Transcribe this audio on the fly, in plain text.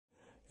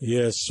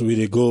Yes, we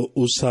dey go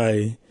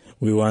Usai.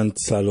 We want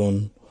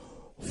salon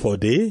for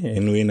day,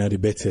 and we na the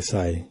better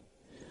side.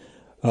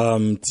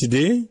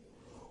 Today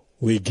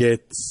we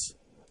get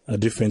a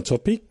different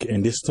topic,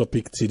 and this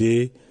topic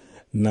today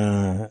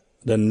na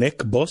the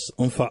NEC boss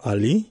for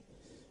Alie.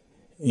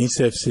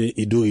 Himself say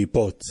he do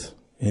report,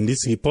 and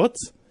this report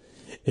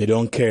he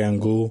don't care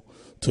and go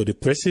to the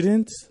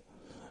president,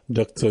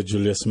 Dr.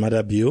 Julius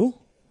Madabio,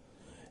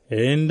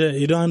 and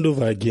he don't hand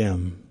over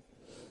again.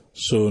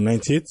 So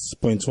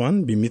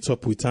 98.1 be meet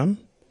up with him,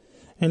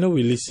 and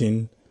we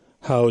listen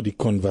how the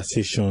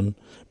conversation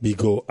be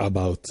go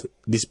about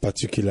this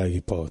particular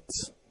report.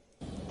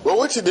 Well,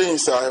 what today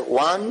inside,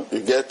 one, you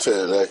get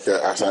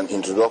as an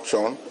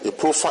introduction, a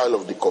profile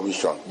of the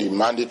commission, the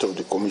mandate of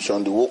the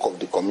commission, the work of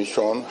the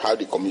commission, how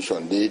the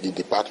commission did, the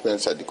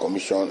departments at the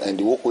commission, and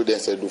the work we then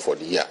say do for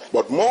the year.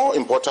 But more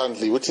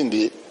importantly, within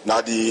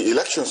now the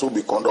elections will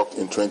be conducted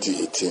in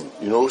 2018.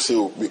 You know,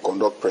 so we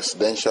conduct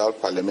presidential,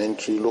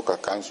 parliamentary, local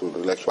council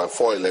election,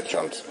 4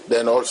 elections.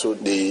 Then also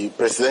the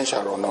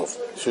presidential runoff.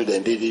 So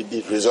then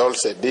the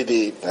results said they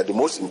the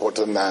most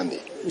important now.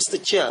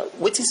 Mr. Chair,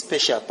 what is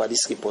special about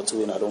this report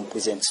when I don't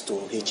present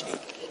to HA?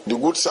 The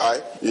good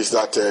side is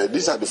that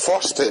these are the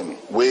first time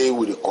where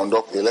we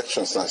conduct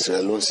elections in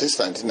Sierra Leone since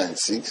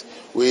 1996.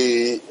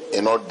 We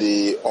are not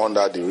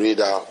under the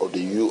radar of the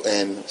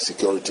UN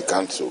Security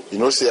Council. You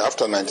know, say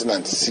after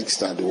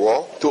 1996 and the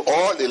war, to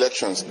all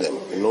elections them,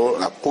 you know,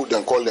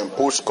 call them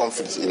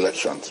post-conflict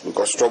elections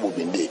because trouble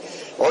been there.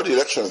 All the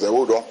elections that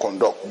we don't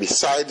conduct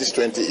beside this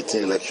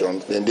 2018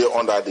 elections, then they're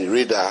under the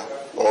radar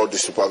or the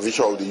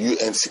supervision of the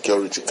UN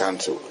Security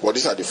Council. But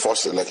these are the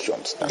first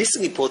elections. This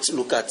report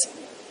look at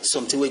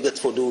something we get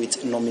for do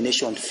with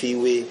nomination fee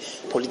where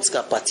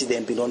political party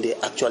then belong they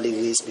actually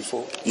raised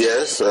before?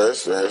 Yes.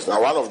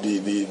 Now one of the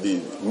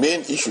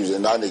main issues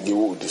and that we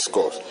will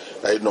discuss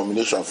like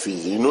nomination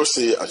fees. You know,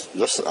 say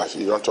just as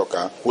you don't talk,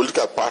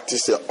 political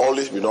parties they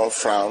always be not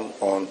frown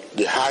on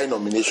the high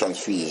nomination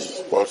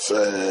fees. But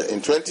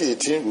in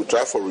 2018 we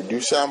try for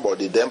reduce them, but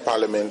the then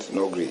parliament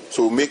no agree.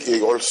 So we make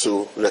a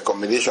also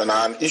recommendation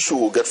and issue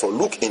we'll get for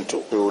look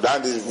into. So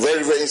that is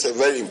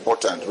very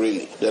important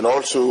really. Then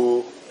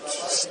also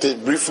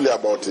state briefly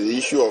about the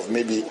issue of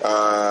maybe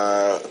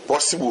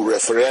possible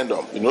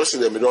referendum. You know, see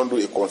them, we don't do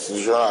a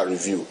constitutional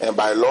review. And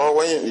by law,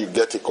 when you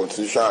get a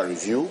constitutional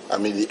review, I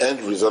mean, the end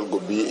result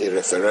could be a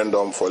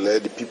referendum for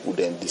let the people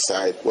then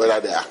decide whether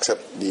they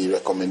accept the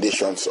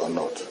recommendations or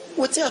not.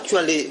 What's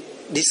actually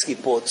this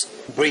report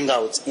bring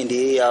out in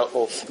the area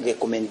of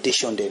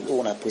recommendation that we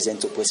want to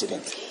present to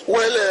President?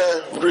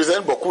 Well,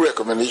 present beaucoup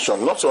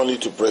recommendation, not only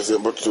to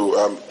President, but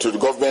to the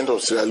government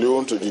of Sierra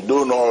Leone, to the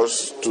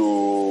donors,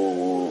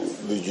 to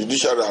the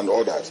judiciary and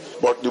others.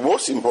 But the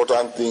most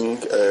important thing,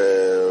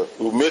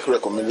 we make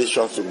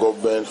recommendations to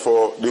government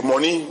for the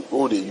money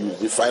who they use,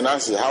 the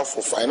finance they have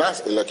for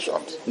finance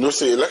elections. You know,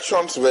 say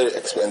elections very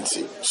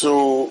expensive.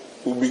 So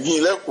we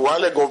begin let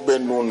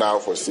government know now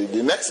for say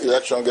the next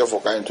election get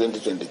for in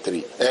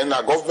 2023, and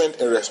our government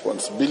in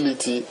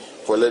responsibility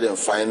for let them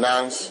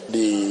finance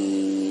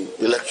the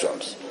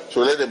elections.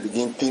 So let them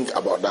begin think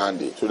about that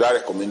day. So that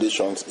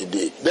recommendations a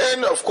day.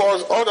 Then of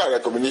course other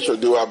recommendations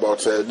they were about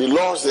the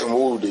laws and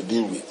who they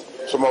deal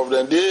with. Some of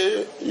them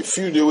they a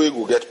few day we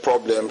will get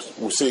problems,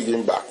 we say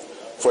again back.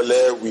 For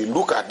we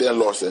look at their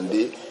laws and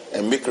they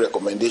and make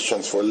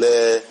recommendations for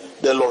their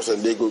laws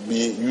and they will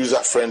be user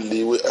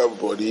friendly where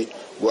everybody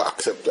will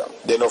accept them.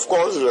 Then of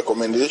course the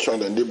recommendation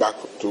then they back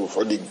to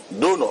for the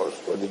donors,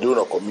 for the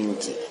donor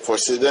community, for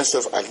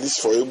themselves at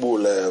least for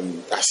able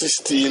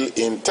assist still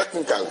in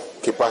technical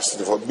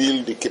capacity, for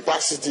build the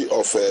capacity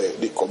of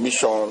the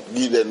commission,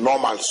 give the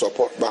normal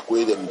support back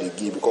where them they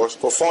give, because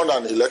for fund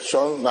an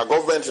election, now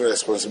government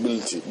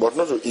responsibility, but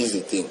not an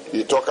easy thing.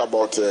 You talk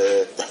about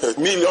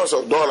millions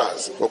of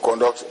dollars to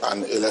conduct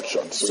an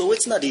election. So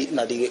what's not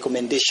the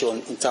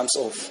recommendation in terms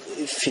of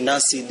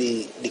financing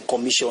the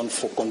commission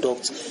for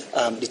conduct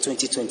the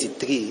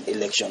 2023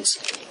 elections?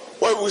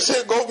 Well, we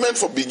say government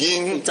for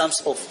begin in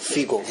terms of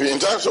figure. In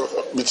terms of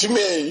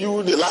between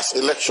you the last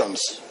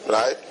elections,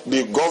 right?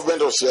 The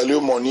government of Sierra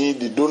Leone money,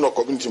 the donor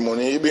community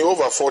money, it be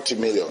over $40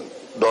 million.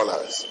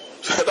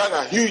 So that's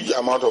a huge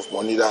amount of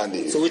money down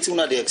there. So what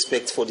do they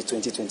expect for the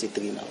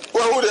 2023 now?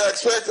 Well, what they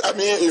expect, I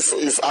mean,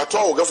 if at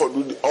all we go for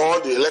do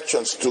all the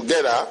elections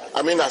together,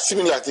 I mean, a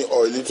similar thing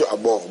or a little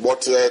above.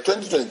 But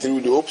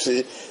 2023, we hope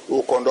say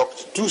we'll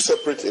conduct 2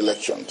 separate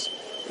elections.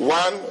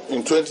 One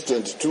in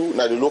 2022,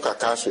 now the local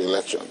council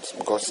elections,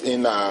 because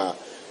in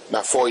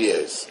 4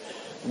 years.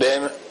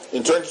 Then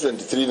in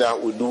 2023, now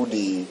we do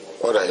the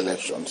other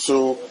elections.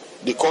 So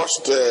the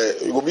cost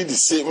it will be the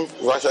same,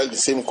 virtually the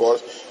same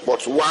cost,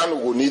 but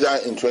one will neither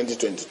in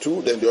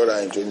 2022, then the other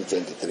in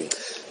 2023.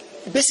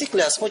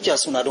 Basically, as much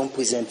as I don't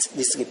present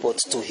this report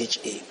to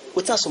HA,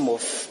 what are some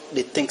of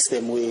the things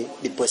them way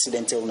the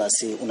president will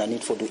say we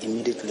need for do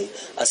immediately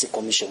as a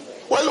commission?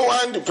 Well,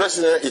 one, the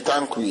president he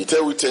thank we, he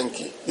tell we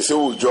thank you. He say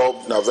we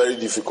job na very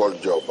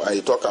difficult job, and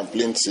he talk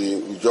complain say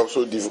we job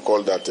so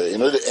difficult that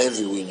the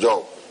envy we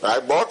job,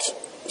 right? But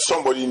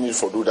somebody need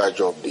for do that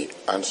job there,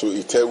 and so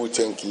he tell we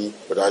thank you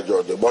for that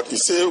job there. But he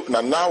say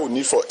now we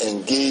need for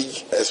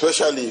engage,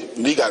 especially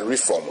legal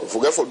reform. If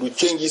we get for do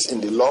changes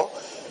in the law,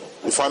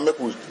 if I make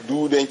we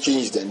do then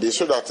change them, they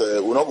so that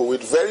we're not going to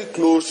wait very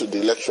close to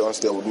the elections,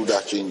 they will do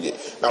that change.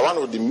 Now, one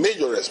of the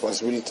major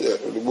responsibility,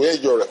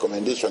 major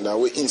recommendation that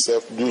we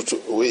himself do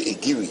to we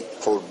give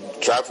for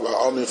traffic,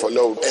 for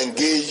law,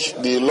 engage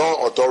the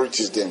law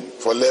authorities then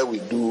for let we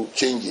do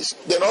changes.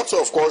 Then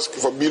also, of course,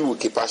 for build with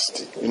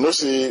capacity. You know,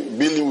 say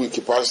building with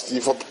capacity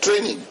for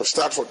training, for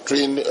start for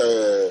train,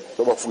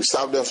 we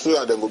staff them so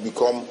that they will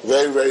become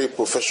very, very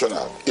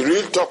professional. A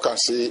real talk and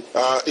say,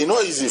 it's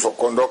not easy for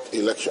conduct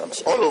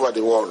elections all over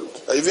the world.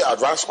 Even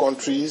advanced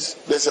countries,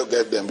 let's not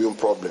get them being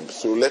problems.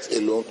 So let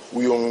alone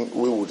we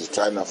would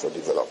try now for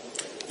develop.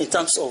 In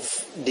terms of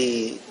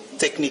the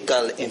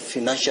technical and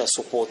financial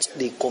support,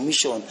 the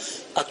commission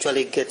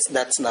actually gets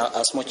that now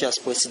as much as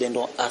President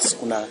don't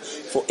ask una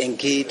for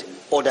engage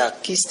other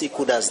key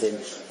stakeholders then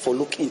for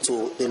look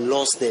into the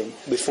laws then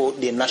before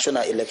the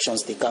national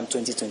elections they come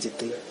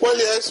 2023. Well,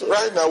 yes,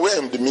 right now we're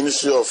in the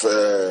Ministry of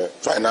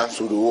Finance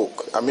will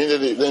work. I mean,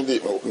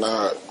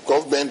 now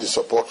government they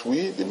support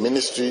the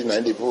ministry,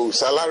 90 people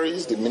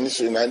salaries, the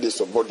ministry 90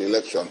 support the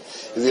election.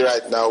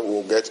 Right now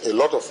we'll get a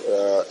lot of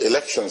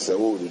elections that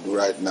we will do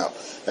right now.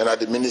 And at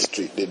the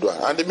ministry they do,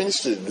 and the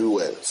ministry do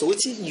well. So what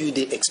do you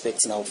they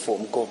expect now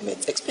from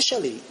government,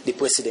 especially the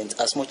president,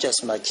 as much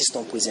as just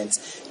don't present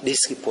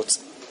this report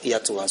here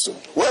to answer?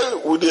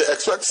 Well, would they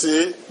expect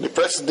say the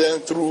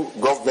president through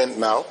government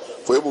now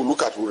for able to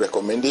look at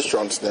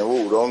recommendations then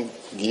we will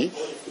don't give,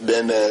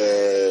 then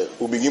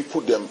we'll begin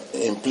put them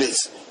in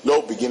place.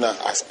 Now begin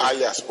as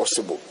early as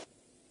possible.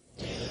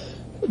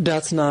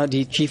 That's now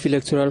the Chief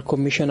Electoral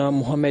Commissioner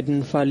Mohammed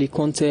Nfali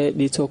Conte.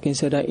 They talk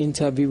inside an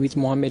interview with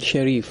Mohammed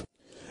Sharif.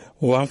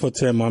 One for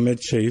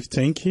Mohammed Sharif,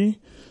 thank you.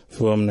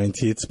 From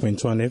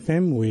 98.1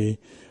 FM,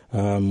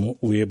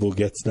 we able to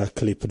get that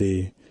clip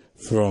there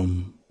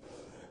from.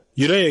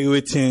 You know,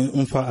 waiting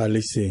Umfa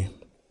Alie say.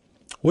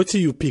 What do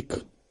you pick?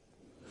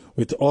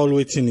 With all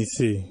waiting he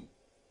say.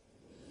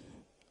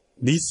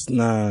 This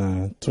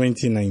na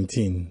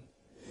 2019.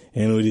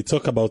 And we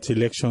talk about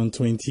election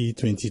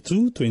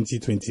 2022,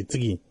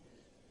 2023.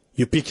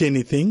 You pick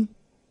anything?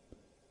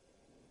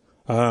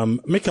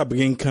 Make a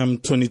bring come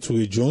Tony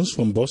Toure Jones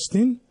from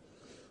Boston,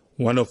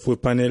 one of our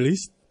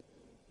panelists.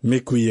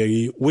 Make we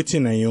hear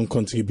waiting on your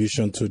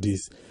contribution to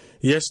this.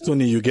 Yes,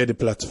 Tony, you get the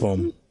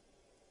platform.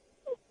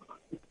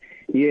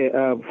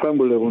 Yeah,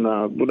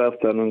 good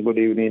afternoon, good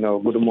evening,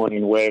 or good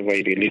morning, wherever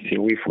you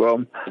listen. We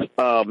from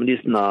this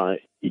now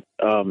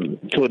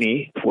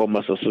Tony from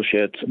Mass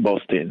Associates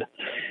Boston.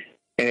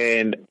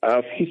 And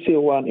he say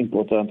one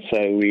important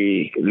side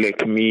we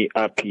like me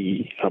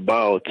happy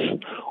about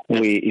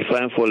we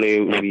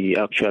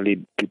actually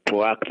be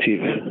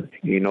proactive,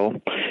 you know.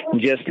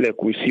 Just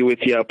like we see what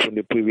happened in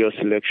the previous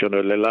election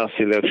or the last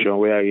election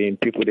wherein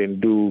people didn't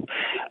do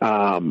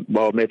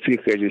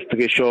biometric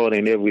registration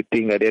and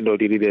everything. At the end of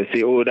the day they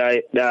say, oh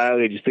that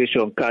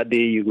registration card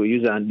you go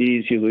use on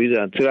this, you go use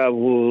on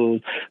travel,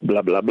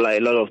 blah blah blah. A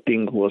lot of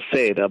things was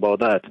said about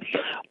that.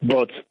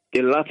 But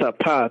a latter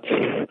part,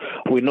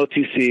 we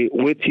notice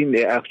waiting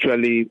they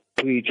actually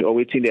preach or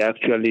waiting they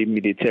actually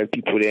tell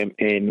people them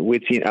and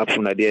waiting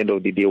happen at the end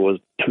of the day was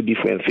two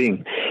different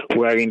things.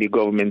 Wherein the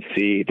government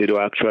say they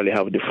don't actually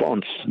have the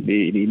funds,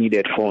 the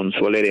needed funds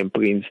for let them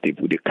print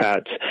the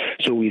cards.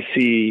 So we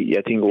see,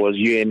 I think it was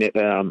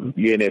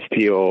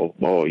UNFP or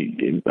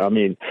I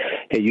mean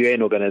a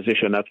UN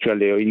organization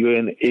actually, or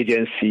UN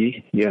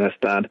agency, you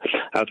understand,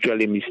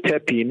 actually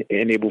misstepping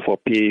and able for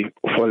pay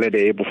for let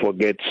they able for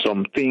get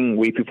something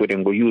we people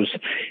then go use.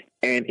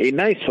 And a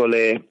nice for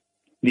the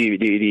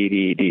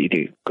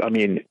I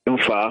mean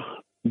Infa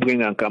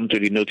bring and come to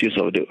the notice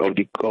of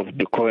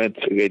the current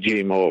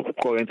regime or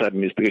current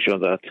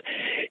administration that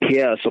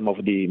here are some of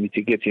the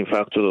mitigating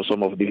factors or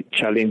some of the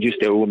challenges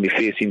they will be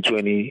facing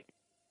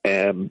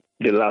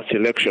the last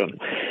election.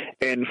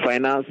 And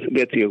finance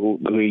gets a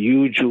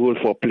huge role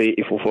for play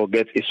if we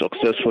forget a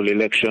successful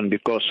election,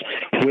 because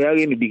we are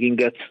in the beginning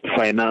get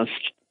finance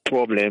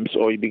problems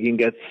or you begin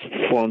get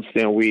funds,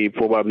 then we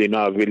probably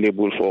not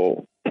available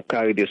for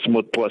carry the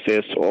smooth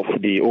process of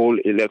the whole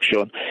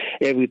election.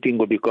 Everything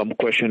will become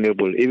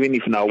questionable. Even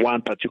if now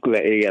one particular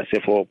area,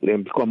 say for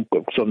them become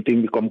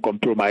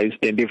compromised,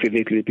 then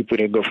definitely people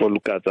then go for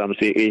look at them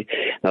say, hey,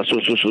 now so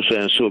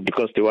and so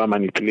because they want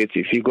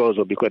manipulative figures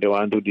or because they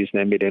want to do this,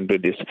 then they do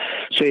this.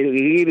 So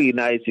it's really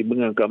nice to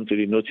bring and come to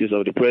the notice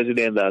of the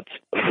president that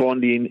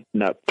funding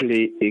now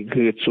play a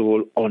great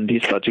role on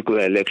this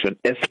particular election,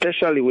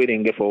 especially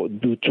when they for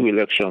do two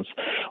elections,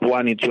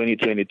 one in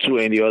 2022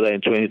 and the other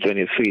in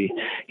 2023.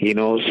 You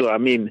know, so I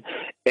mean,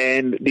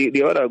 and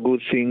the other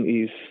good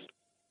thing is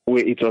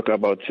where you talk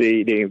about,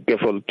 say, they get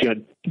for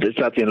the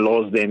certain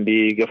laws, then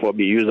they get for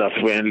be user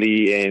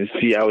friendly and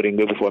see how they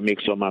go for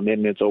make some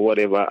amendments or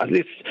whatever. At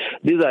least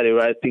these are the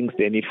right things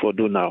they need for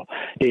do now.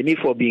 they need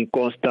for being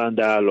constant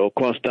dialogue,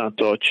 constant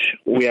touch,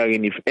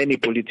 wherein if any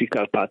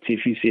political party,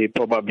 if you say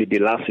probably the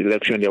last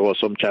election there was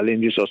some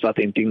challenges or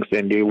certain things,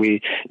 then they will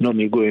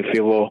normally go in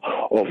favor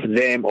of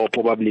them, or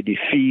probably the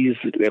fees,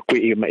 like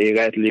he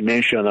rightly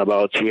mentioned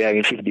about wherein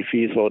if the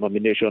fees for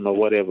nomination or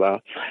whatever,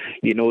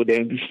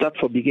 then start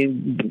for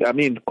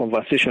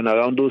conversation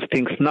around those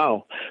things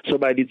now. So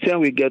by the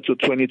time we get to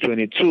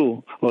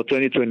 2022 or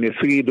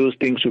 2023, those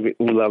things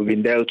will have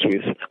been dealt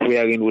with,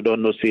 wherein we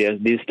don't know, say, yes,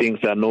 these things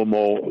are no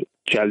more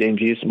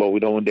challenges, but we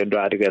don't want them to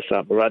address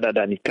them, rather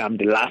than it come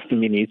the last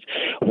minute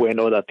when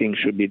other things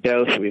should be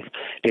dealt with.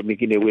 They're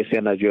making a waste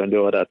energy on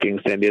the other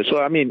things. And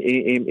so,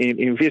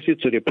 in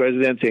visit to the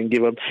president and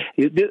give up,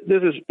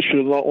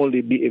 should not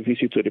only be a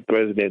visit to the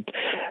president.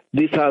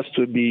 This has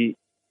to be,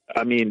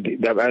 I'm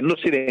not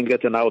saying they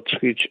get an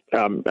outreach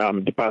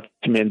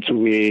department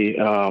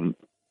where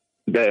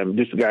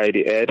this guy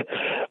the head,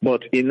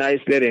 but it's nice.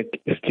 Let them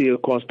still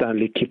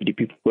constantly keep the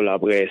people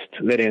abreast.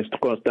 Let them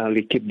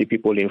constantly keep the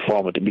people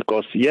informed,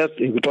 because yes,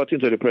 reporting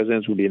to the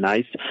president will be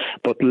nice,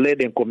 but let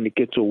them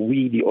communicate to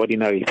we the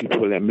ordinary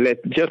people. And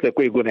just like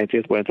we go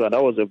 98.1,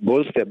 that was a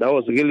bold step. That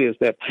was really a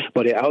step.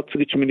 But the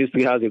outreach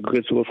ministry has a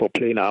great role for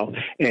play now,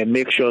 and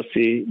make sure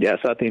there are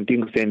certain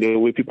things and the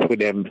way people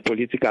them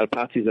political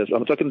parties.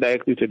 I'm talking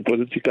directly to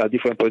the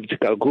different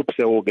political groups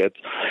they will get,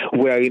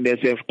 wherein they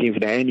give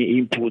them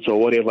any inputs or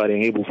whatever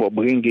they're able for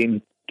bringing,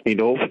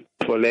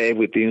 for let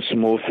everything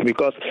smooth.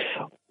 Because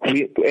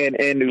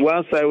and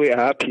one side we are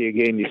happy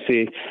again, you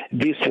say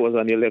this was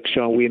an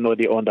election we know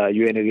the under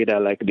UN radar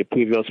like the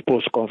previous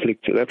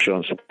post-conflict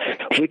elections,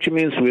 which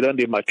means we don't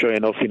be mature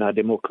enough in our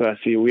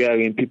democracy. We are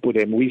in people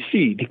then we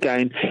see the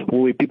kind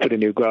way people then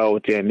they go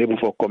out and able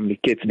to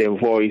communicate their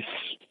voice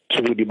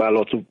through the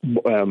ballot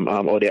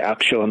or the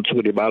action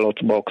through the ballot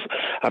box.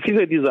 I feel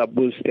that these are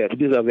good steps.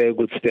 These are very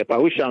good steps. I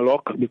wish and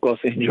luck, because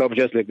in job,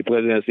 just like the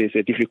president says, it's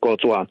a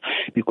difficult one,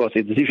 because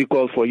it's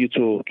difficult for you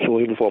to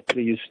able for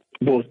please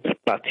both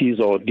parties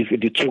or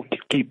the two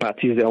key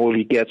parties that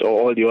we get,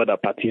 or all the other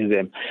parties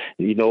them.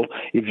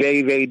 It's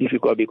very, very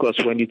difficult, because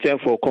when you tend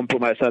for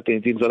compromise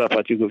certain things, other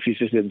parties go fix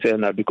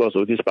themselves that because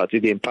of this party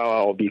they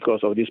empower, or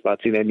because of this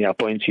party then they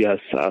appoint you as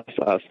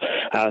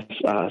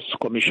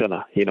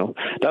commissioner.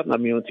 That's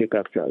not me own take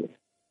actually.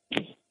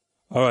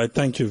 All right,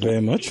 thank you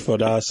very much for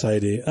that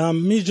side.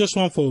 Me just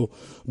want to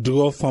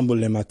draw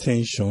family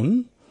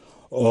attention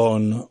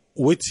on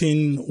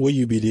waiting where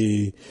you be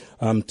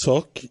the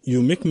talk.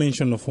 You make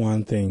mention of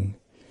one thing,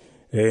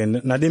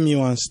 and now me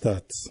want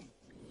start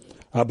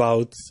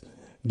about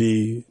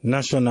the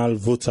national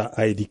voter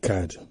ID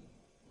card.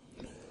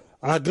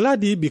 I'm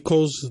glad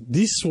because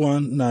this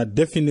one now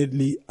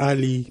definitely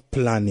early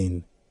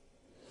planning.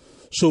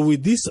 So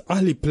with this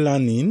early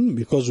planning,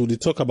 because we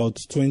talk about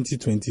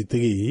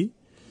 2023,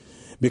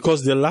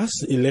 because the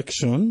last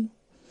election,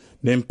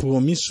 then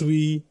promise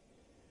we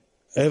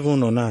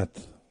heaven on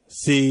earth,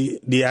 say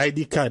the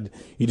ID card,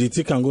 you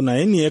take and go to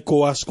any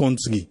ECOWAS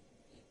country,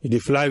 you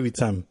fly with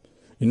them,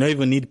 you don't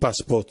even need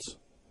passport.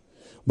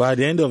 But at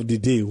the end of the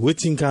day,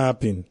 waiting can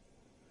happen.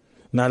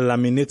 Now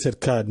laminated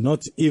card,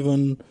 not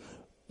even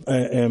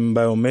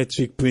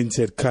biometric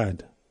printed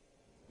card.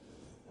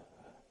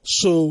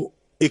 So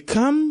it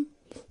come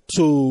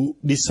to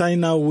the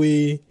signer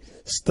way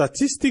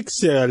Statistics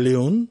Sierra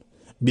Leone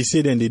be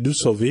said and they do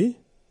survey,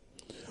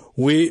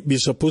 we be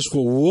supposed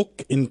to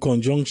work in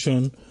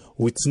conjunction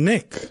with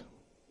NEC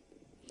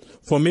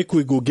for make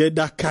we go get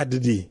that card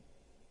day.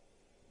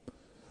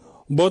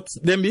 But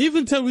then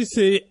even tell we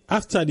say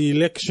after the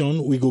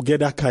election we go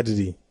get that card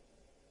day.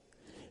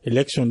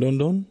 Election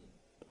done.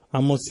 I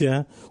must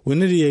say we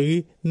need to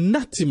hear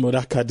nothing more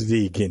that card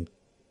day again.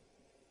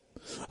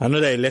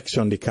 Another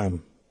election they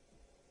come.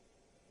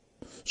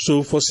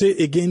 So for say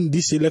again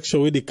this election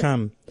where they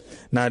come,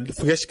 now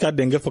fresh card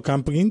then get for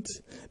print,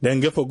 then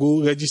get for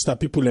go register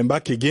people and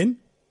back again.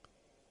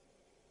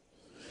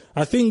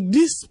 I think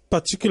this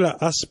particular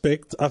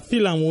aspect, I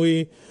feel I'm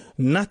way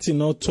nothing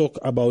not talk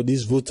about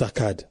this voter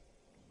card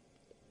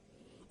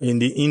in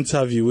the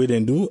interview we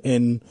then do,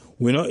 and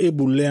we're not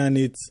able to learn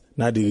it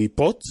now the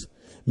report.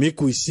 Make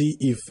we see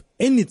if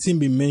anything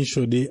be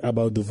mentioned there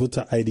about the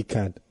voter ID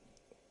card.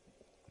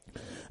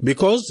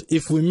 Because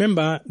if we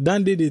remember,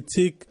 then they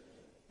take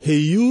a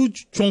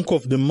huge chunk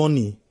of the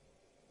money,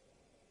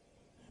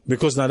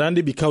 because now then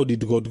they be cow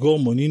did go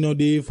money no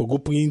day for go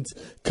print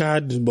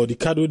card, but the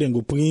card will then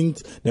go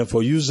print, then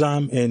for use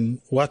them and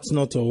what's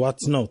not or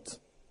what's not.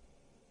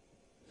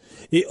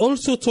 He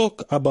also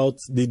talk about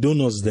the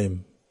donors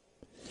them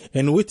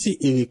and what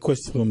he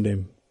request from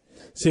them,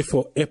 say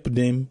for help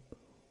them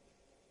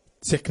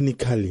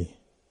technically.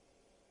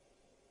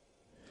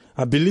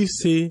 I believe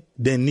say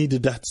they need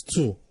that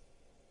too.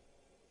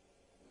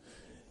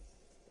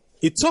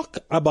 It talk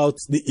about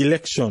the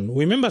election.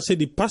 Remember, say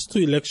the past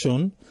two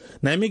election,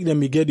 now I make them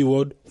get the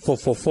word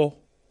 444.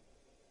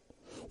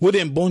 Where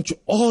then bunch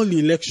all the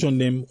election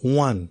them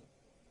one.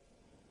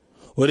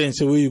 Where then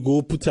say where you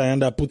go, put a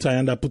yanda,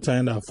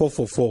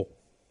 444.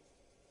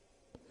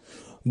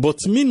 But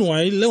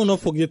meanwhile, let us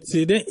not forget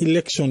say the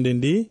election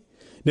then they,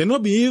 They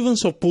not be even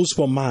supposed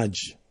for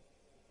merge.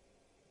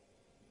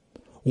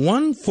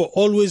 One for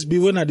always be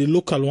when at the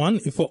local one,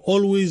 it for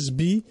always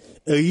be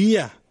a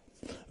year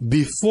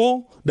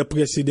before the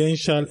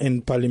presidential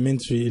and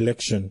parliamentary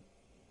election.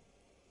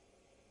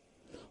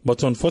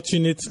 But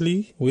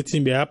unfortunately,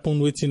 waiting be happen,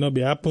 waiting not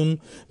be happen,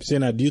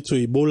 saying that due to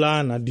Ebola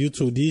and due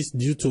to this,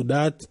 due to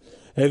that,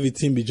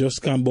 everything be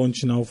just can't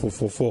bunch now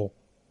for.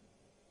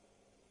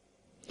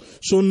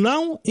 So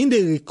now in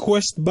the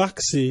request back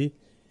say,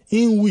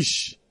 in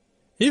which,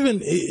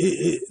 even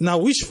now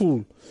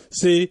wishful,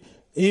 say,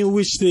 in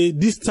which they,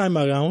 this time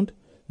around,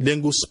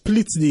 then go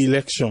split the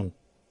election.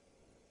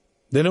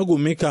 They not go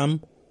make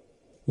them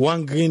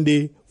one green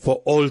day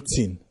for all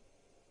thing.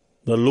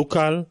 The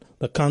local,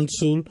 the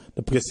council,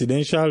 the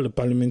presidential, the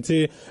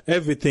parliamentary,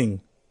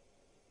 everything.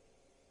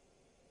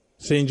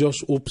 Saying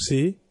just hope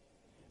say,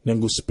 then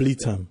go split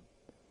them.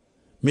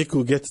 Make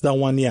we get that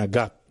 1 year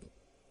gap.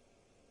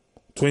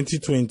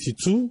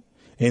 2022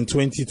 and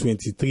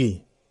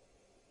 2023.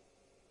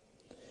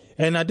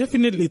 And I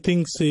definitely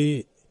think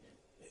say,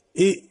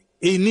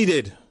 it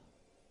needed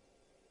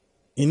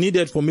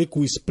for make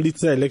we split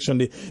the election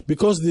day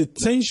because the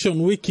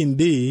tension waking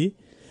day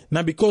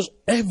now because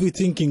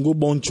everything can go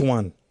bunch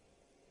one.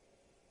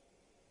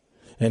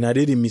 And I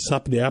did the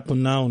mishap they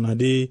happen now, and I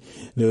did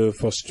the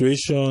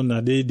frustration,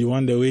 I did the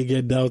one that we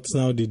get doubts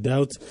now, the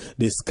doubts,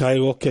 the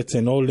skyrocket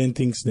and all them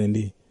things then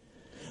they.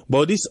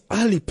 But this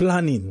early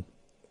planning,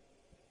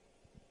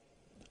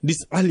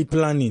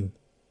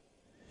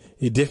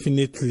 is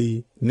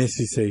definitely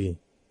necessary.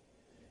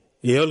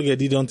 He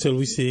already don't tell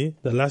we say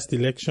the last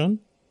election,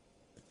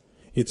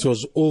 it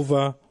was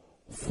over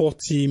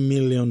 $40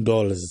 million.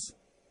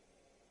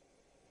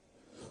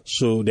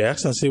 So they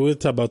ask and say,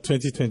 what about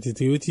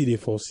 2023? What did they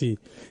foresee?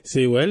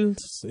 Say, well,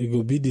 it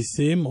will be the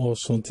same or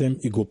sometime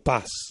it will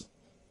pass.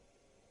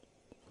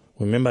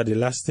 Remember the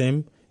last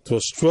time it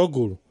was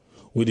struggle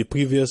with the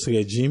previous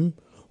regime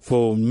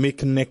for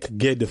make NEC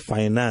get the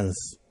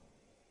finance.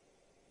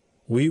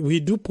 We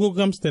do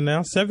programs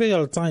now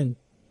several times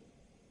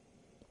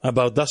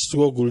about that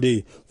struggle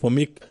day for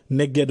make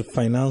NEC get the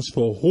finance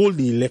for hold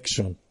the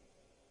election.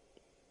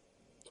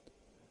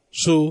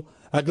 So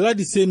I'm glad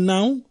to say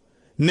now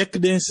NEC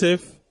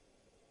themselves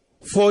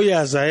 4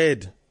 years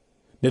ahead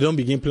they don't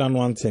begin plan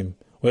one term.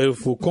 Well,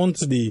 if we count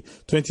the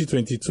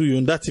 2022,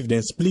 you know that if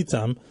they split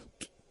them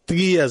 3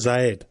 years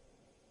ahead,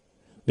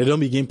 they don't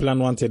begin plan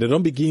one term. They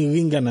don't begin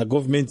ring and a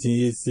government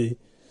in say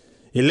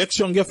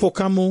election get for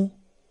camo.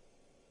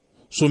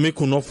 So make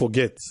we not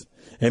forget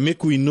and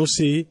make we know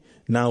say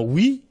now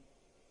we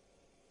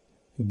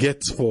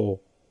get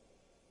for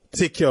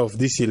take care of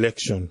this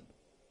election.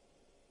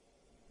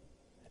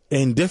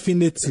 And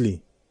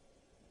definitely,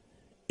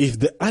 if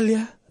the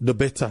earlier, the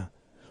better.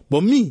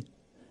 But me,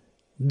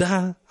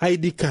 the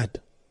ID card.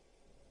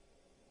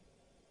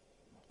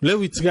 Let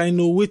we try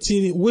know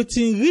waiting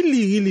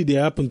really they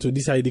happen to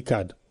this ID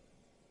card.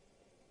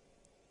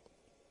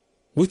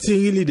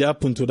 Waiting really they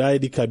happen to the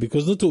ID card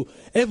because not to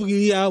every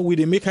year we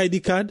they make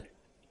ID card,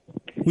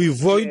 we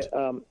void.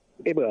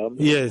 Abraham.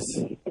 Yes.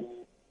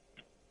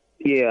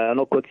 Yeah, I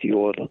know cut you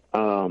all.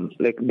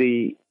 Like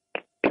the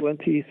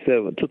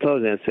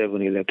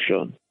 2007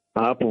 election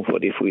happened for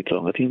the free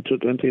tongue. I think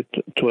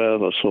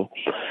 2012 or so,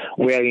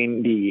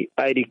 wherein the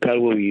ID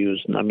card we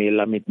use,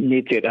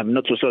 laminated. I'm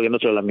not so sorry,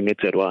 not a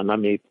laminated one.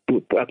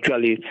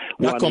 Actually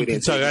one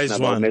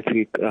computerized one.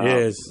 Metric,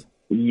 yes.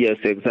 Yes,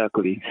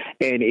 exactly.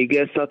 And it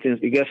gets slots,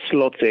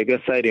 it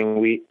gets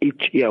siding with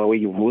each year where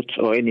you vote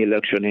or any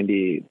election in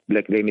the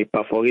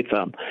perforate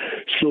term.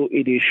 So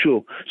it is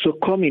show. So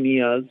coming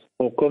years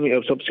or coming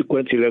a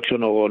subsequent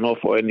election or not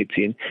for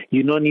anything,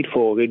 you no need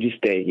for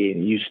register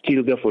again. You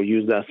still get for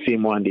use that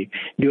same one day.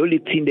 The only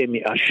thing they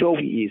may assure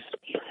is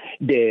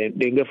they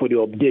get for the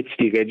updates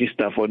to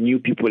register for new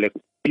people, like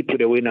people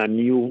that win are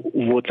new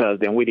voters,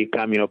 then when they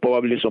come,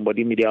 probably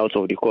somebody maybe out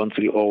of the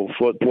country or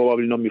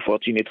probably not be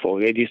fortunate for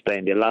register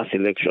in the last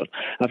election.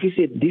 If you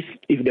say this,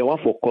 if they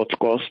want for cut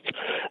cost,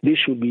 this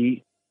should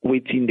be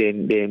waiting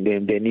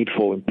the need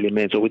for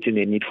implement or waiting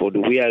the need for the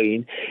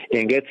wearing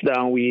and gets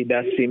down with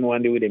that same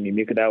one day with them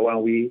make that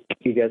one we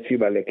get feel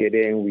like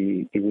then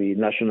we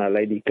national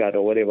ID card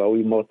or whatever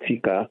we more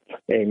thicker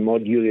and more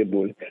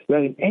durable.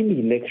 Well, in any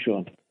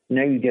election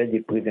now you get the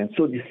present.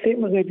 So the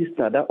same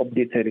register, that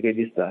updated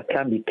register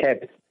can be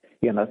kept.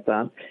 You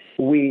understand?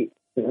 The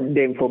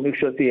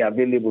information say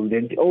available.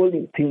 Then the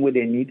only thing what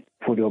they need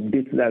for the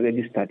update that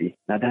register,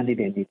 now that they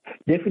need.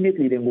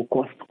 Definitely they will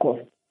cost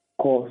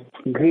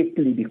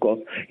greatly because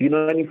you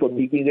know only for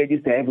begin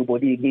register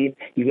everybody again,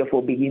 you get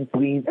for begin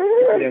print,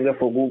 then get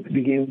for go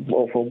begin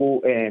or for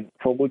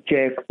go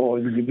check or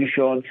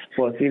distribution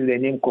for see the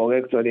name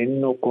correct or the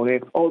name not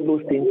correct. All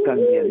those things can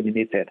be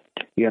eliminated.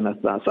 You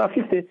understand? So I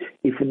feel say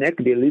if NEC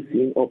they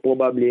listen or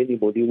probably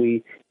anybody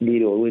we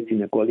lead or wait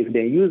in a call, if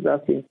they use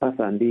that same pass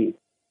and they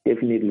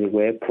definitely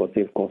work for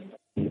safe cost.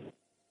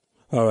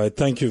 All right,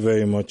 thank you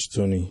very much,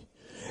 Tony.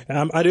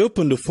 I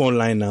open the phone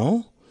line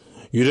now.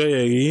 You know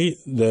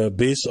the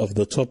base of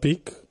the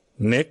topic.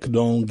 NEC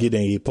don't get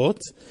a report,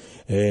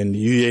 And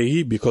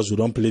UAE, because we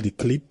don't play the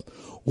clip,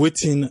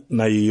 waiting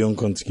na your own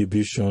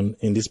contribution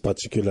in this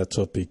particular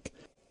topic.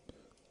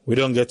 We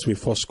don't get to a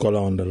first caller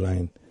on the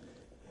line.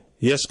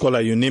 Yes,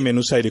 caller, your name and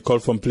who side you call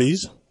from,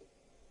 please?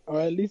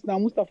 Listener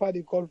Mustafa,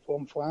 they call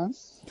from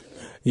France.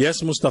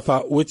 Yes,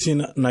 Mustafa,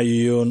 waiting na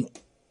your own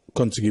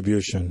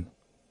contribution.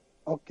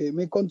 Okay,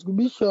 my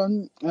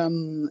contribution,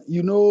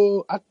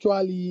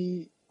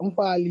 actually,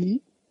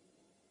 Alie,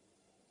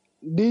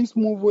 this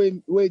move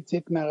we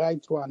take the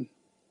right one.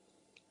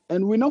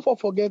 And we not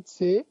forget,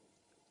 say,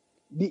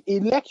 the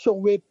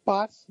election we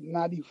pass,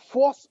 now the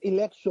first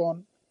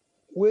election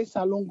where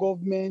Salon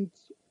government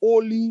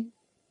only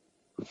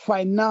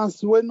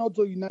finance, we're not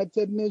the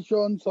United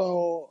Nations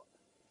or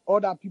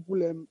other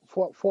people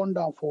fund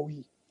them for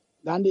we.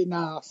 Then they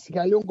now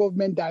Sierra Leone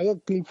government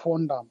directly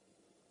fund them.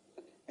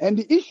 And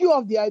the issue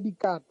of the ID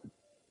card,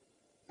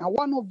 now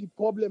one of the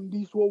problems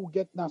this what we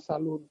get in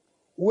Salon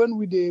when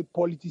we they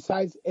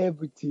politicize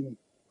everything.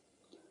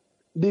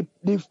 The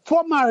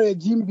former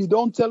regime, we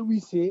don't tell we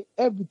say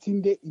everything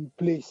they in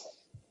place.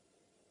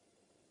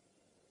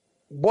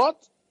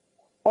 But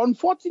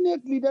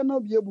unfortunately, they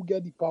not be able to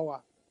get the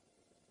power.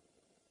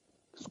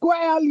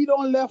 Squarely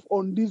don't left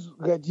on this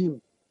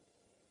regime.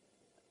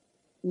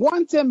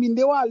 One time in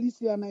the war, at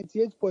least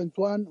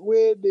 98.1,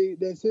 where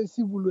they say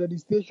civil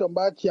registration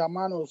by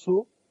chairman or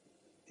so.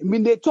 I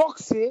mean, they talk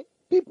say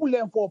people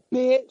then for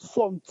pay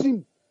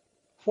something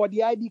for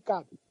the ID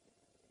card.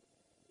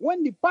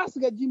 When the past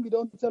regime, we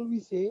don't tell we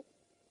say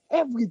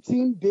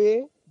everything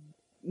there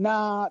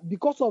now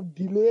because of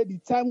delay, the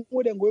time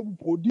where they go able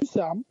to produce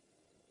them,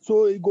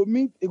 so it go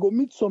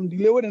meet some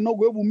delay where they not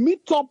go able to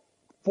meet up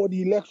for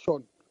the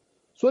election.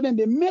 So then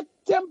they make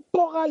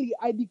temporary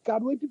ID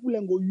card where people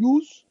then go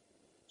use.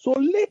 So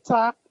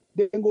later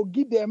they can go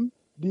give them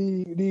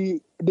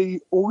the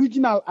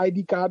original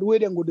ID card where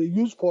they go they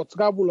use for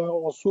travel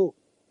or so.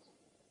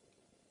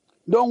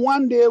 Then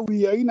one day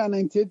we are in a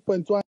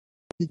 98.1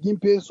 begin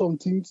pay some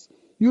things.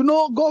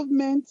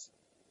 Government,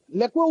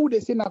 like what would they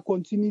say in a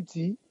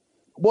continuity,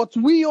 but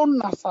we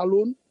on a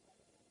salon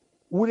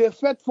would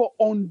effect for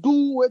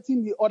undo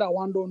waiting the other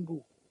one don't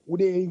do.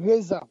 With a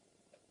eraser.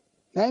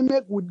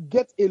 NEC would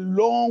get a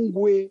long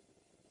way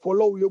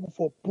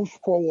for push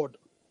forward.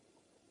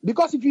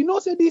 Because if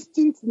you say these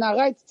things the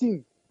right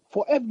thing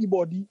for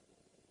everybody,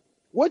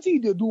 what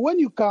you do when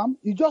you come,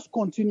 you just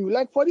continue.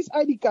 Like for this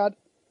ID card,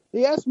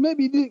 yes,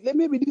 maybe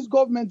this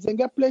government can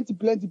get plenty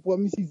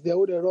promises they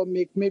would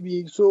make,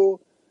 maybe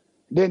so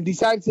then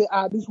decide say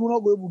this will not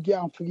go able to get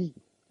them free.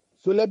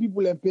 So let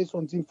people and pay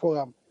something for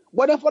them.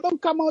 But if I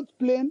don't come out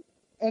plain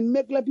and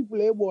let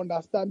people able to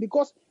understand,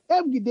 because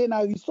every day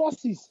now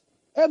resources,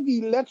 every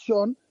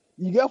election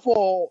you get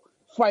for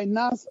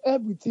finance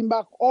everything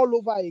back all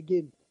over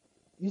again.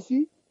 You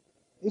see?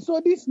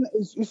 So this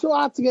is so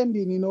hard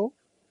trending,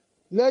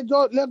 Let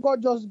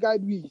God just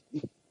guide me.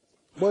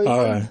 All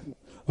right.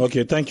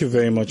 Okay, thank you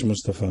very much,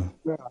 Mustafa.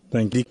 Yeah.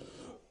 Thank you.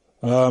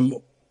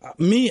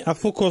 Me, I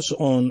focus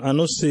on, I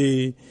know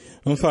say,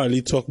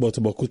 Alie talk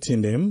about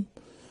cutting them.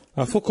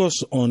 I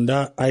focus on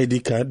that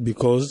ID card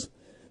because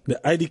the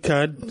ID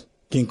card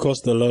can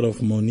cost a lot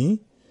of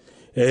money.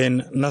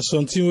 And that's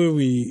something where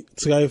we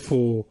try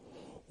for,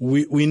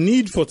 we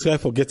need for try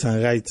for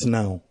getting right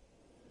now.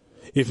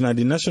 If not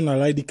the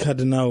national ID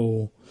card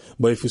now,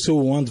 but if we say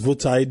we want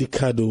voter ID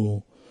card,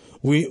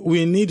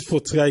 we need for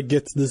try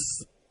get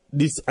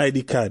this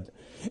ID card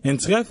and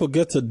try for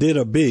get a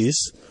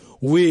database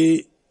where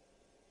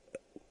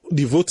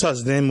the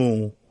voters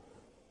them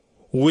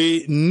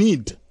we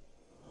need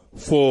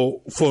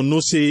for no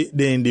say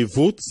then they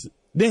vote.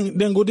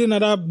 Then go to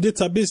another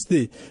database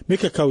they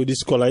make a call with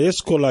this caller. Yes,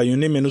 caller, your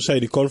name and who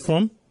side you call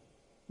from?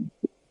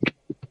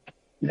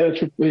 Yes,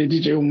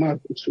 DJ Umar.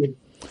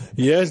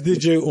 Yes,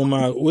 DJ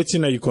Umar, what's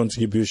in your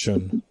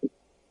contribution?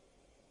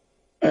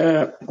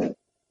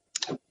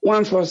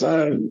 One first,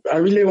 I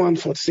really want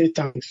to say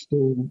thanks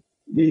to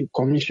the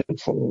commission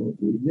for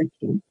the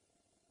election.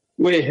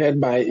 We're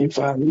heard by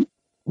Infari.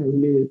 I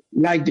really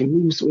like the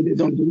moves what they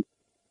don't do.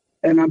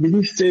 And I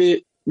believe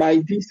say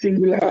by this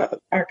singular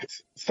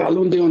act,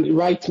 Salon they on the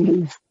right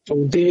move.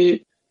 So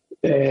they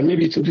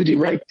maybe to do the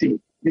right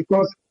thing.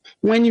 Because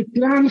when you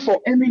plan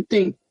for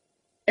anything,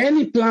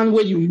 any plan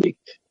where you make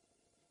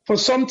for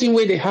something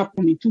where they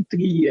happen in 2-3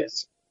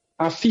 years,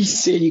 I feel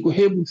say you go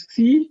able to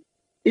see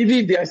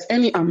if there's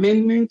any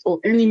amendment or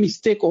any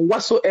mistake or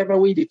whatsoever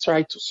way they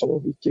try to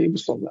solve it, able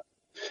to solve that.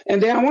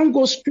 And then I want to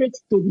go straight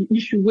to the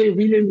issue where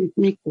really make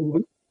me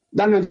cool.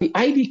 Than the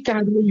ID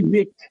card where you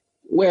make,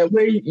 where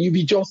you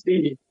be just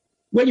there,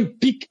 where you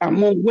pick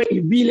among where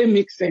it really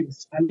makes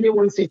sense. And they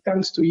want to say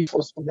thanks to you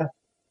for that.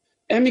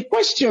 And the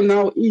question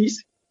now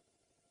is,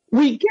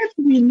 we get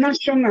the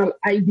national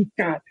ID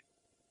card.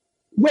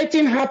 What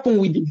can happen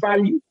with the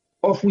value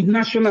of the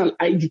national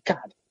ID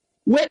card?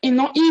 Where it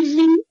not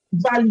even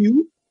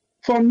value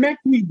for make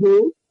we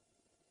go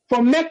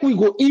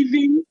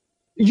even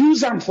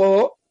use them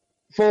for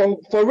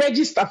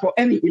register for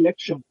any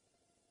election.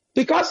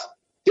 Because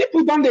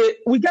people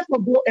we get to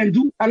go and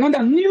do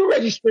another new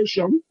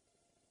registration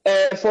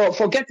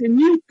for get a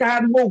new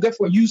card, we'll get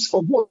for use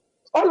for both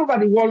all over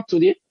the world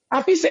today.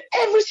 I feel say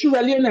every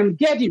Sierra Leonean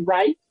get it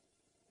right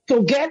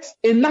to get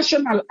a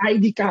national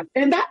ID card.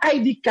 And that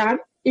ID card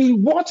is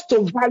what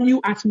to value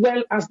as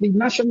well as the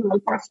national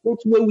passport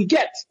where we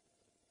get.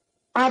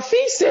 I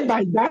feel say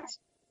by that,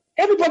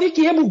 everybody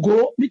can able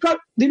go because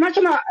the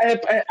national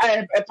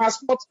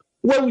passport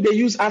where we they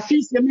use, I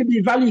feel say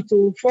maybe valid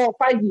to 4 or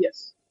 5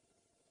 years.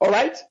 All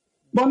right?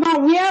 But now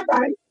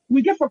whereby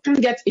we get for can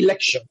get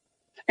election.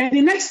 And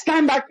the next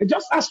time back,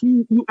 just as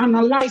you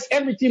analyze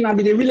everything and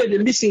they really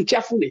listen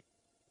carefully.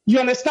 You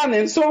understand?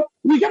 And so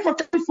we get for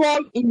can fall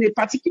in a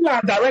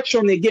particular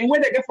direction again, where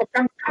they get for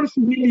can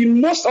really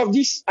most of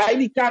this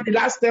ID card the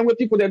last time where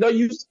people they don't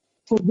use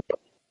for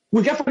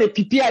we get for the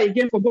PPI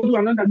again for go to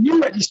another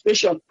new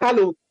registration.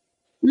 Hello.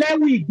 Let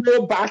we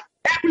go back.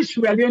 Every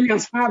Sierra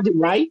Leoneans have the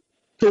right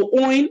to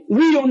own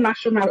real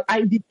national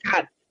ID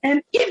card.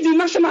 And if the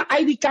national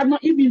ID card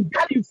not even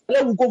valid,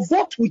 let we go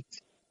vote with.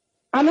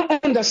 I don't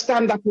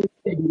understand that.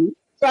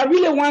 So I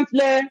really want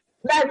let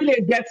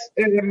really get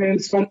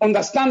some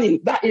understanding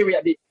that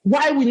area there.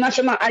 Why we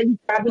national ID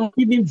card not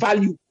even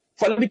value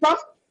for them? Because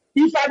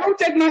if I don't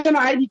take national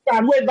ID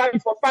card, wait value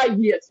for 5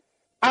 years,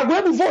 I'm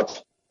going to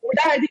vote with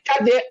that ID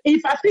card there.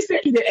 If I feel say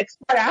it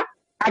expire,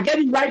 I get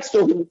the rights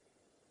to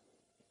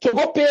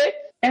go pay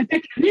and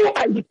take a new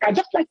ID card,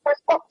 just like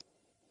passport.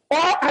 Or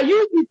I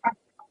use it as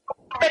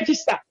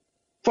register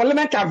for let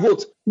me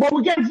vote. But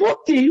we get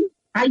voting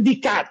ID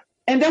card.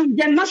 And then we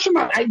get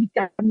national ID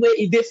card where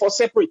it is for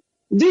separate.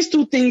 These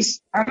two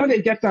things, I know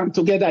they get them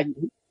together.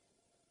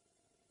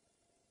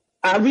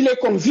 I'm really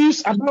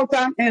confused about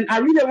them, and I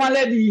really want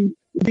to let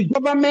the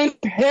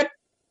government help.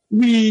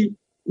 We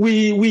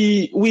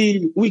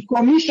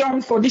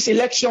commission for this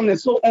election and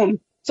so on.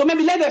 So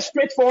maybe let us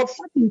straightforward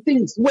fucking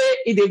things where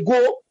they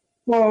go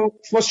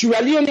for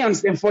Sierra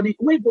Leoneans and for the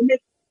way to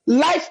make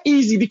life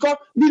easy, because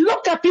the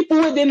local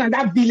people within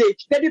that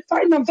village, they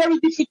find them very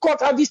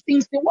difficult how these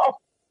things they work.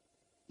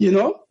 You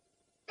know,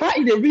 how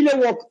it really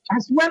work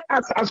as well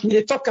as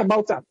we talk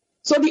about that.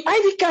 So the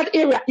ID card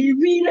area,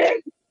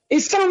 it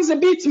sounds a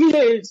bit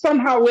really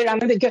somehow where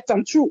another get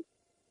them through,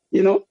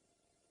 you know.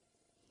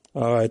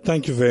 All right,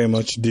 thank you very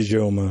much, DJ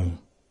Omar.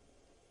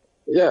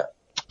 Yeah.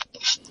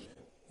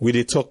 We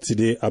did talk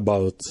today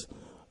about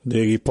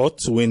the report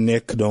when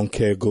NEC don't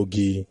care go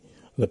give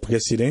the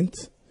president,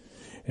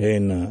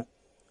 and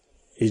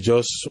it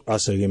just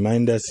as a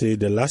reminder say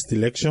the last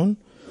election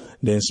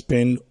then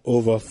spend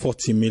over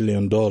 $40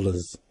 million.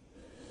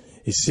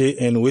 He say,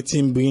 and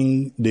waiting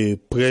bring the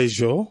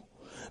pressure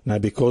now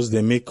because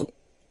they make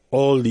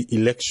all the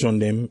election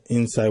them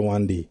inside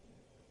one day.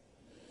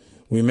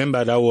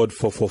 Remember that word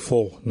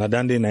 444. Now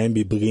then they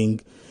be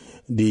bring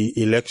the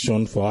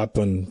election for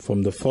happen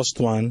from the first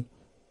one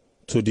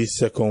to this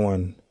second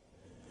one.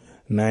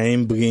 Now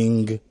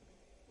bring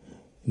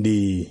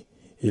the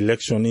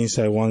election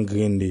inside one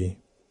green day.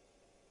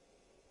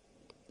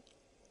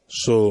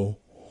 So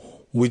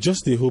we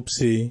just the hope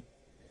say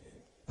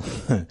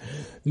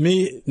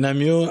me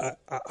Namio,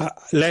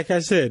 like I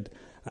said,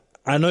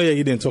 I know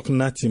you didn't talk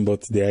nothing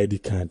but the ID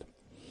card.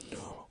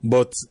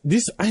 But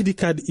this ID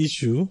card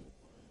issue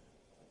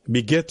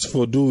begets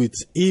for do with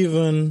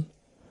even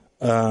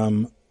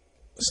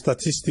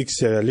statistics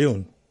Sierra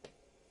Leone.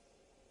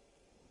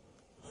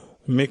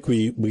 Make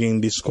we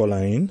bring this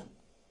caller in.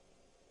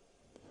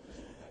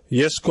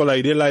 Yes, caller,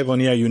 you live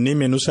on here. You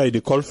name and who side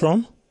you call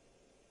from?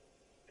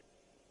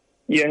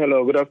 Yeah,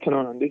 hello, good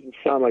afternoon. And this is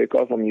Sam. I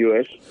call from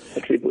US,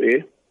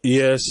 AAA.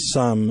 Yes,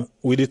 Sam.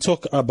 We did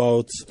talk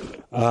about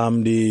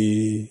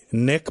the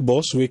NEC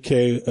boss. We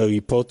carry a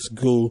report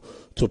go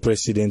to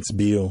President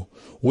Bio.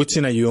 What's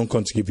in your own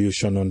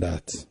contribution on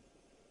that?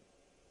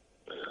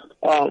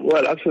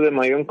 Well, actually,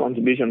 my own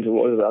contribution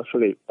was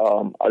actually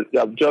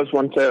I just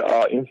wanted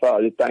info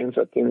at the times.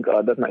 I think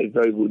that's not a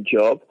very good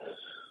job.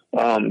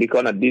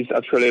 Because at this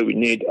actually we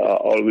need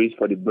always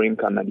for the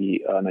brink and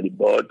the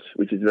board,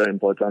 which is very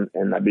important.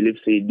 And I believe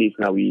say this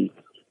now we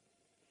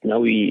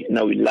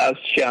last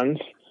chance,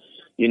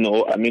 you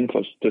know, I mean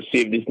to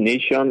save this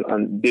nation,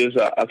 and these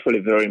are actually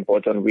very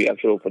important. We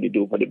actually for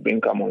the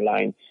brink come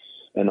online,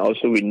 and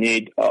also we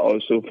need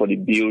also for the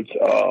build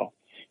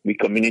with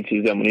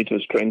communities. Then we need to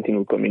strengthen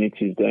with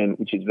communities then,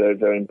 which is very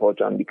very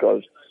important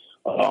because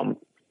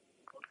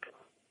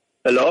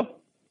hello.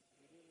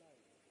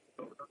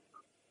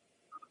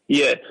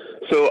 Yeah,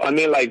 so I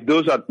mean, like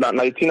those are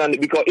 19, and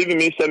because even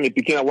me send me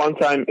picking at one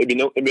time, if you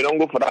don't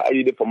go for that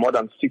ID for more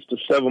than 6 to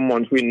 7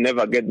 months, we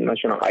never get the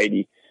national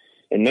ID.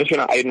 And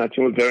national ID, I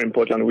think, is very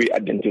important. We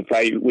identify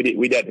you, we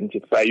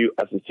identify you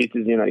as a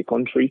citizen of the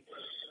country,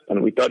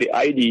 and without the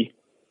ID,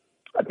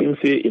 I think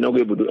say you're not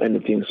able to do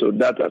anything. So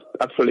that's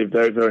actually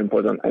very very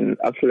important. And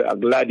actually,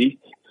 I'm glad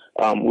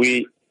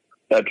we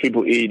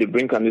AAA the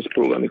brink on this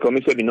program because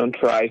we said we don't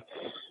try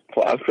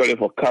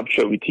for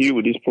capture with you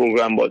with this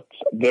program, but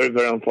very,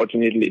 very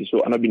unfortunately,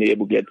 so I'm not being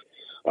able to get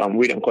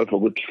we don't call for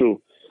good through.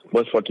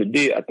 But for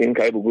today, I think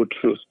I have a good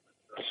through.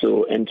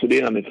 So, and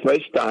today I'm the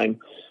first time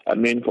I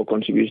mean for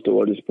contributing to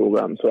all this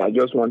program. So I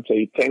just want to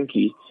say thank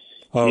you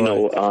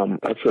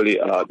Actually,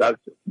 that's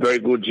very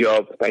good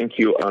job. Thank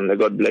you, and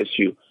God bless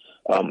you.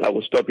 I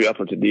will stop here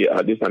for today.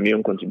 This is my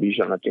own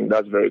contribution. I think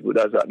that's very good.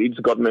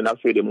 Each government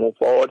actually they move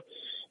forward,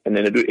 and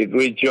then they do a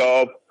great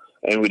job,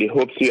 and with the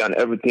hopes here and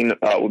everything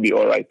will be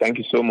all right. Thank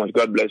you so much.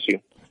 God bless you.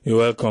 You're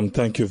welcome.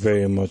 Thank you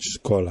very much,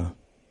 caller.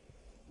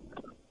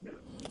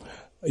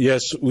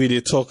 Yes, we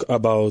did talk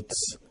about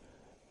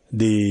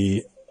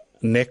the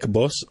NEC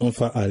boss,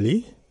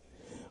 Alie,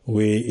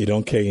 where he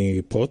don't carry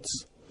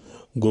reports,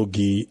 go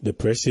give the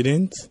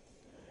president,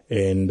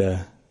 and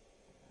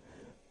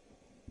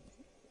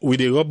we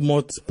the rub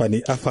mouth by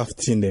the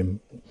F-15 them.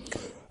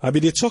 I be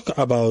they talk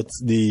about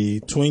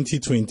the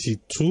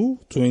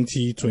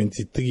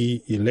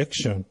 2022-2023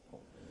 election.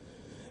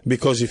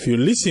 Because if you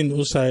listen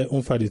Usai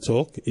Unfa the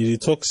talk,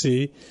 it talk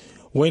say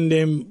when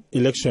them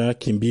election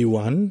can be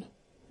won,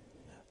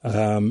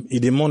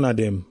 it demon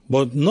them.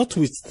 But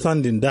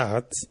notwithstanding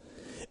that,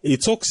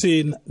 it talks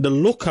saying the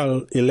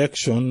local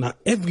election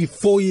every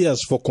 4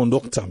 years for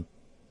conduct them.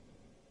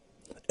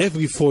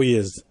 Every 4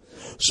 years.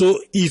 So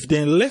if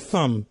they left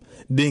them,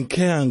 they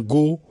can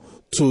go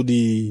to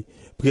the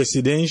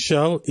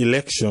presidential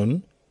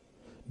election,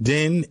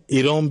 then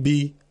it don't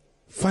be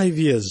 5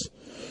 years.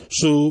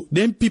 So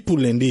then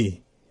people in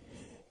they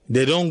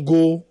don't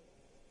go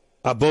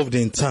above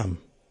the term.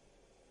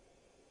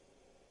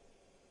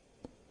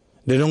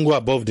 They don't go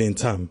above the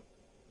term.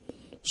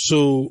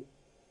 So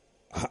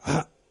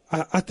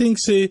I think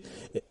say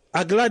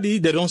I'm glad they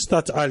don't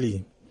start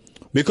early.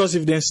 Because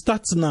if they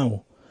start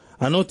now,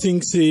 I don't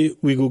think say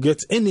we will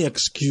get any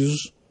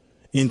excuse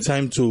in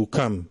time to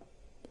come.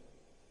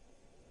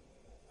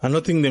 I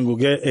don't think they will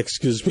get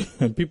excuse.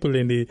 people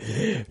in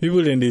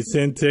the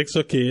same text.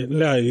 Okay,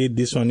 let me read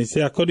this one. It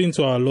says, according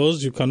to our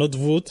laws, you cannot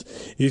vote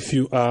if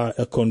you are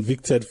a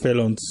convicted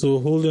felon. So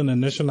holding a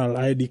national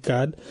ID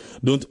card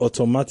don't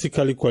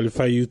automatically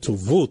qualify you to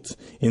vote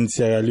in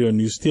Sierra Leone.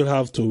 You still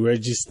have to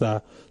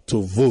register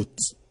to vote.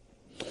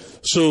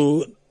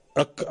 So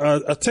a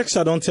text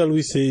I don't tell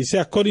we say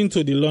according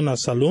to the law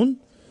salon,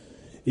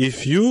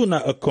 if you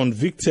are a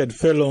convicted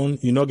felon,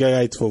 you not get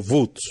right for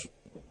vote.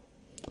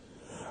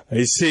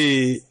 I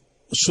say,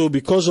 so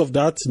because of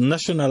that,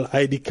 national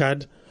ID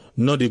card,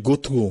 not they go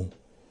through.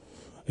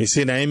 I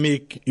say, I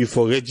make you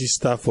for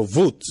register for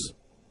vote.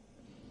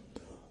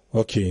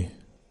 Okay,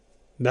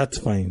 that's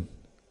fine.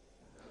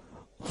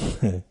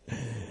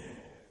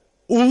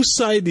 Who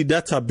side the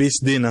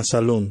database then in a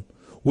salon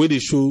where they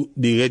show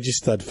the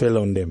registered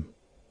felon them?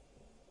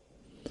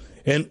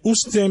 And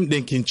whose time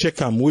they can check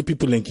them where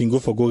people then can go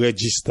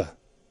register?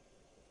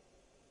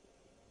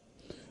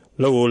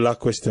 La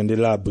question de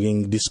la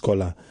bring this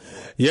caller.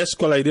 Yes,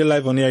 caller, you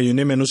live on here. Your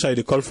name and who side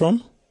you call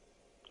from?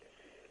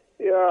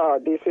 Yeah,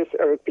 this is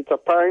Eric Peter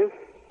Pine.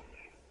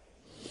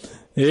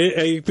 Hey,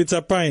 Eric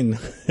Peter Pine.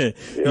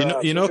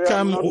 you know,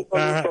 come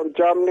I'm from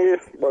Germany,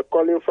 but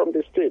calling from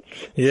the States.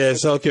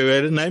 Yes, okay.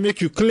 Well, now I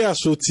make you clear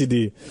so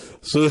today.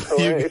 So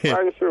thank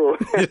you.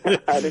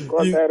 I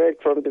call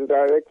direct from the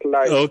direct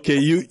line. Okay,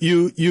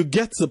 you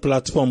get the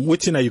platform.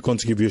 What's in your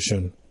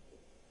contribution?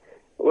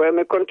 Well,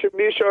 my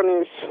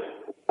contribution is,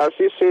 as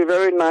you say,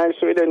 very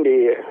nice. We then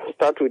they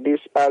start with this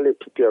early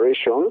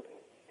preparation.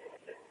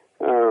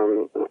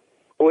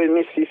 When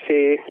me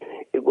say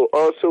it go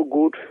also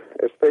good,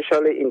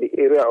 especially in the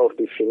area of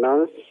the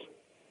finance.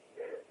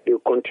 The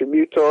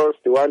contributors,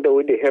 the one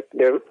that they help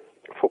them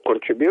for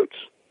contribute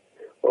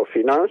or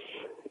finance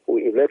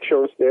with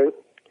elections then.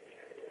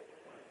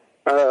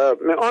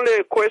 My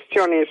only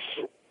question is,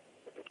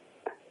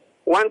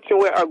 one thing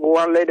where I go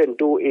and let them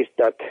do is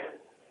that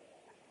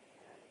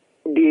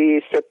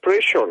the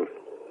separation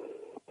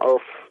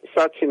of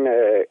certain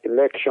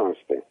elections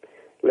then.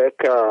 Like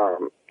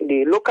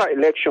the local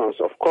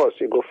elections, of course,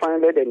 you go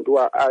find let them do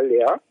it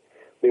earlier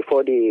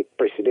before the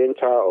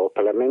presidential or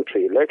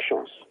parliamentary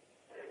elections,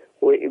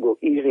 where you go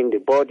easing the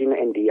burden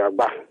and the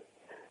yaba.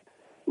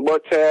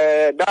 But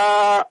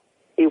that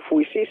if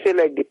we see say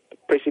like the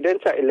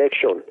presidential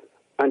election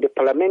and the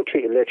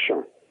parliamentary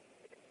election,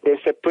 they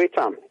separate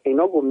them, it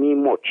not go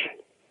mean much.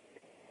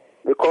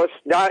 Because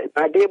that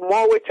are there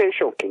more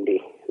tension can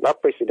they?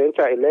 That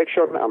presidential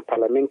election and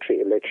parliamentary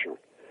election.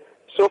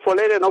 So for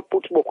let them not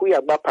put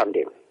Bokuya back on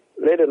them.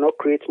 Let them not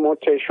create more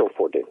tension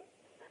for them.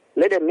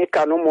 Let them make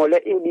a no more,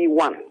 let him be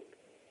one.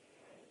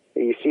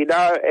 You see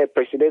that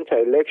presidential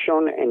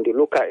election and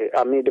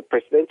the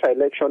presidential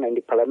election and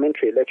the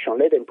parliamentary election,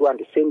 let them do on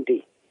the same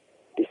day,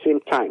 the same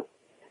time.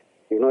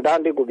 You know,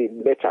 that they will be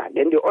better.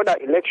 Then the other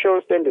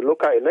elections, then the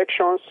local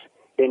elections,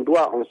 then do it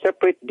on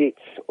separate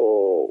dates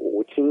or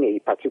within a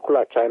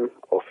particular time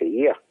of a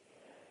year.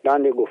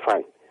 Then they go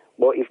fine.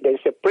 But if they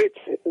separate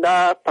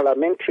that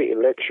parliamentary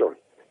election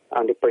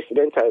and the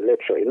presidential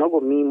election, it not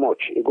going to mean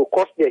much. It will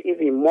cost them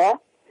even more,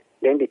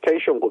 then the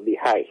tension will be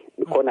high.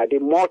 Because now the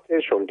more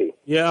tension there.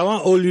 Yeah, I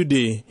want all you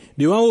day.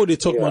 The one who they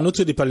talk about not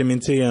to the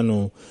parliamentarian,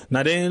 no.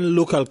 Now then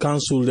local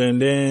council,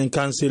 then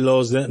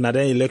councillors, now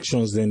then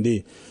elections, then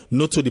they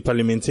not to the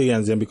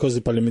parliamentarians, then because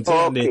the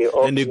parliamentarians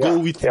then they go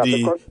with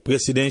the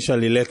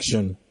presidential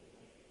election.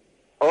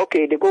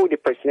 Okay, they go with the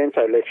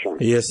presidential election.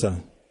 Yes, sir.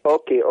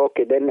 Okay,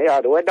 then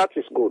well, that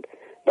is good.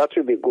 That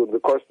will be good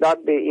because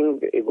that day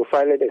it will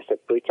file a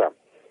separator,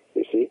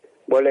 you see.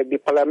 But like the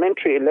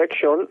parliamentary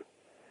election,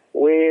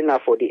 we now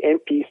for the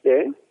MPs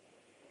there,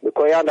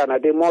 because yeah, then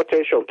there more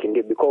tension can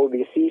they, because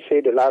we see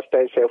say the last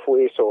time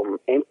self-way some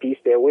MPs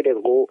there where they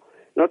go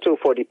not only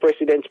for the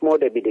president more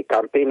they be the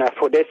campaign, and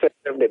for themselves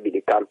they be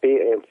the campaign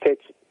and fit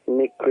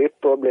make great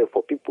problem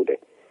for people there,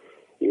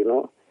 you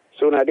know.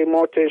 So now there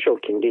more tension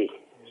can they.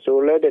 So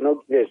let them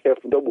not give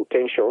themselves double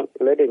tension.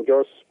 Let them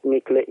just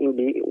let him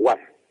be one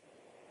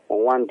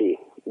on one day.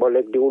 But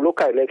like the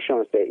local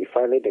elections there, if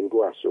I let them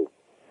go and so.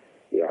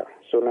 Yeah.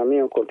 So now me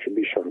on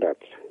contribution that.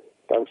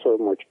 Thanks so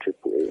much,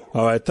 Triple A.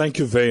 All right. Thank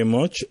you very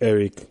much,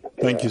 Eric.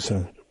 Thank you,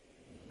 sir.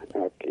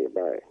 Okay,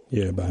 bye.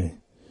 Yeah, bye.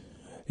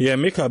 Yeah,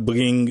 make her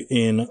bring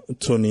in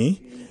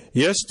Tony.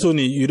 Yes,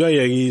 Tony, you don't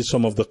hear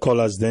some of the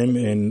callers them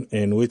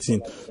and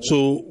waiting.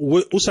 So,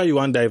 Usa, you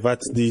want to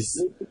divert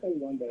this?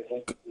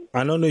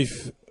 I don't know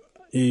if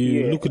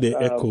you look at the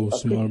echo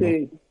small.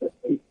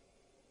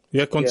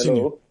 Yeah,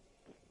 continue.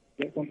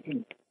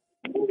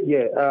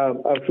 Yeah,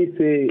 I feel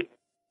say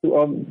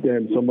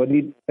to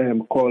somebody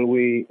call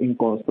we in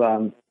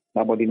concern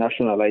about the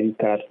national ID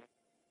card,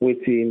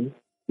 waiting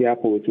the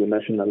apple to a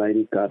national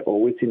ID card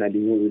or waiting at the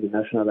rule with the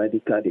national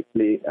ID card they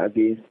play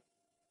against.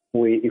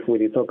 If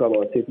we talk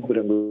about say people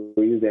don't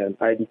go use their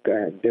ID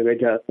card, the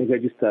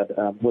registered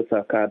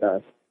voter card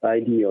as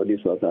ID or this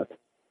or that.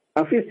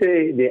 I feel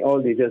say they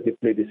just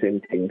play the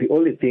same thing. The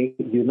only thing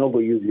you not go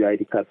use your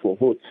ID card for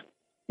votes.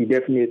 You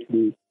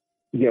definitely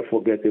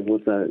forget a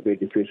voter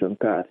registration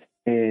card.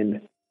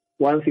 And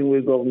one thing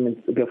we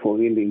government get for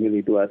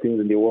really do, I think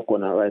that they work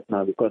on it right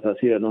now because I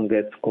see I don't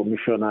get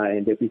commissioner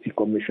and deputy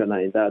commissioner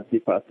in that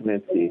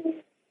department.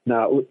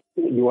 Now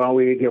the one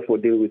we get for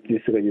deal with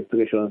these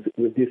registrations,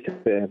 with this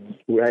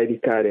ID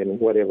card and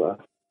whatever,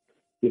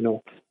 you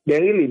know, they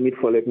really need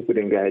for let people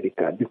get ID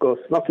card because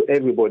not to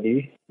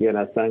everybody you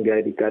understand get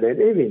ID card,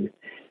 and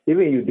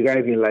even your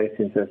driving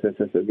license,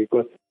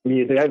 because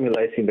your driving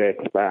license they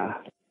expire,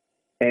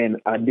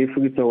 and a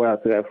different way I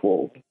try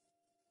for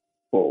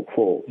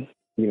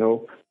you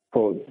know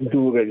for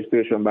do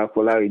registration back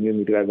for renew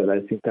my driving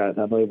license card.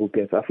 I'm not able to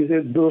get. I feel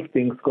say those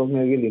things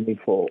government really need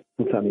for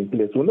put them in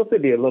place. We know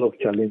that there are a lot of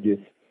challenges,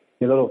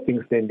 a lot of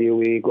things that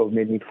the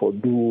government need for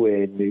do,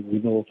 and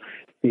you know.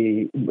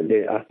 They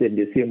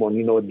say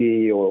money no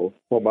day or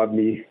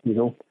probably, you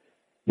know,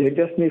 they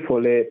just need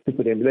for let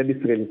people them let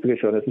this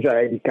registration, especially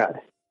ID card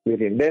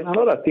with him. Then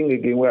another thing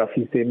again where I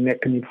feel say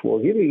NEC need for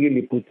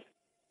really put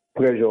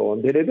pressure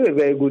on. They do a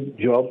very good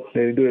job,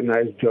 they do a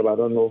nice job, I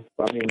don't know,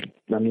 I mean,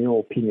 in your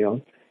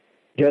opinion.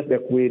 Just the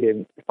way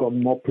they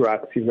become more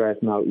proactive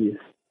right now is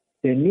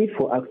the need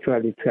for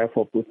actually try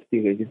for put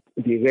the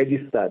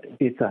registered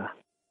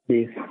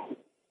database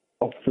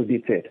up to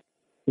date.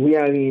 We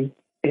are in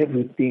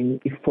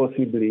everything, if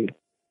possibly,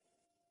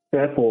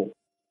 therefore,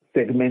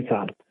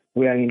 segmental.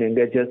 We are in and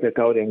get just like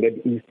out and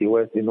get the east, the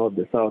west, the north,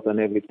 the south, and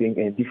everything,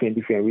 and different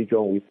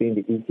region within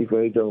the east,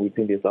 different region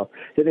within the south.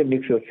 So they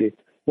make sure say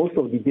most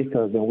of the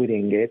data that we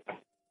didn't get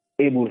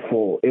able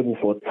for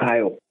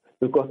tie up.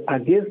 Because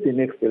against the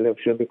next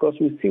election, because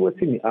we see what's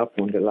in the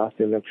happen in the last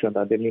election,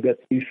 that they may get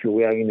issue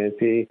where in and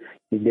say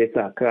the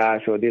data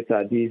crash or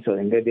data this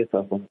or get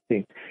data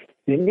something.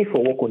 They need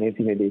for work on it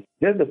in a day.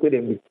 Just the way they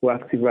be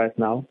proactive right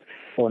now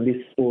on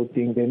this whole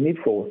thing, they need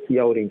for see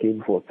how they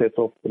can for set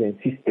up a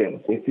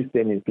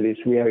system in place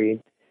wherein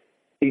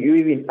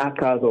even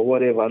hackers or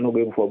whatever not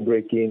going for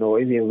breaking or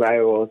even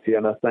virus, you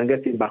understand,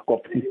 getting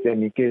backup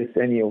system in case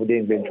any of the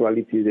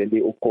eventualities that they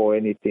occur or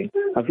anything.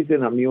 I feel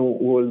that I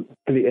will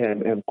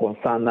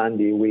concern and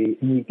the way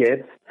he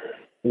gets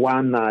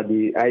one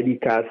the ID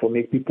card for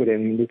make people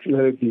then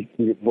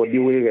the body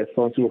way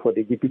responsible for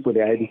the give people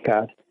the ID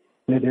card.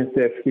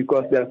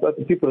 Because there are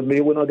certain people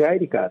may will not get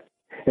ID card.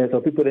 And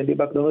some people then they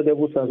back don't know their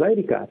voter's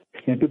ID card.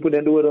 And people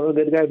then do not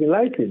get driving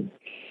license.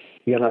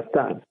 You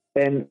understand?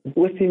 And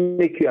what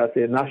make you as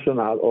a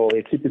national or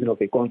a citizen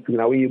of a country,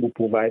 now we able to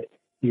provide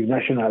your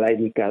national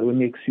ID card, what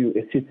makes you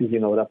a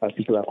citizen of that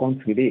particular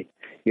country there.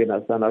 You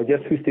understand? I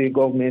just feel the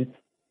government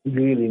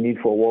really need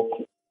for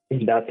work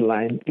in that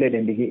line, let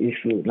them begin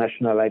issue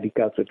national ID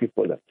cards for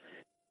people.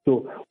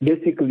 So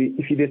basically,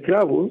 if you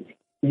travel,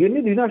 you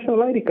need the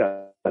national ID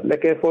card.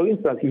 Like for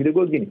instance, if you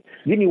go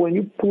Guinea, when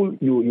you pull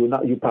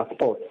your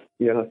passport,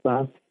 you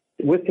understand?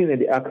 Waiting in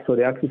the act, so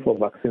they ask you for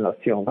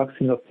vaccination.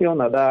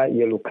 Vaccination are that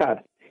yellow card,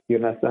 you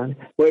understand?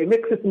 But it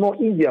makes it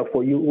more easier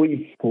for you when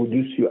you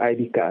produce your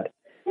ID card.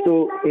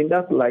 So in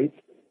that light,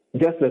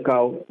 just like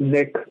how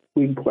NEC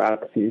in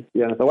practice,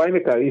 you understand? Why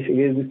make a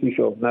raise this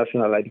issue of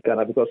national ID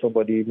card? Because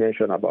somebody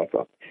mentioned about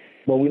that.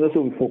 But we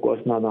also focus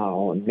now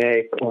on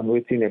NEC, on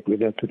waiting and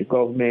present to the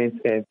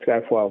government and try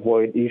to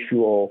avoid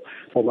issue or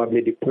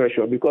probably the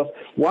pressure. Because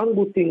one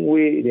good thing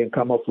we then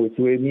come up with,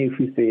 we if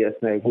we say yes,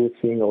 a good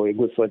thing or a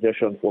good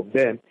suggestion from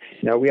them.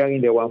 Now we are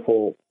in the one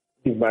for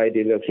divide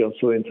the election.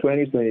 So in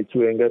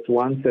 2022, and get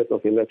one set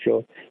of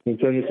elections. In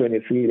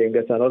 2023, then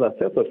get another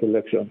set of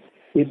elections.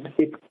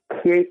 It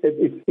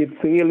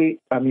it's really,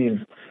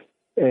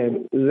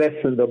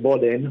 lessen the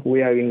burden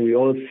wherein we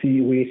all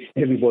see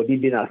everybody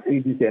did not see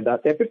this and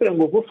that. And people can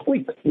go vote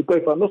quick because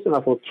if I'm not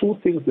saying for two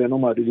things, they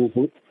normally go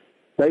vote.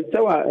 So if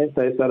I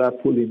enter a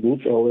polling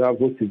booth or we have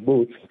voting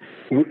booths,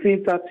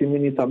 within 30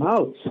 minutes I'm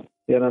out.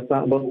 You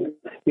understand? But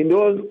in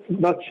those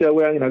nutshell,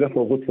 we're going to go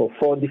for vote for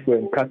 4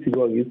 different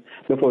categories.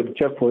 Go for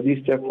check for this,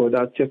 check for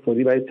that, check for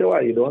this. But I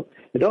tell you,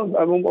 you don't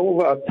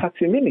over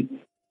 30 minutes.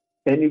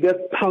 And you get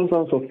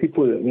thousands of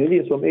people, maybe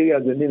in some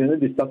areas, and then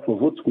they start for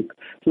vote quick.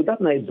 So that's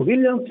a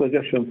brilliant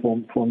suggestion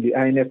from the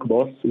NEC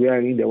boss. We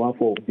are in the one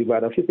for the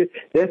bad.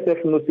 There's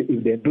definitely,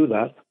 if they do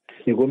that,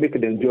 they go make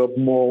their job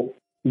more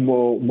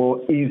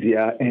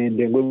easier, and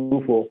then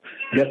go for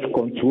just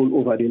control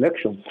over the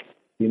elections.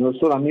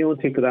 So I'm going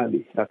to take that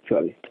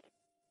actually.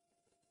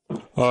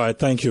 All right,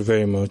 thank you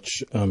very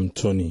much,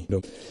 Tony.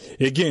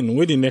 Again,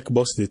 when the NEC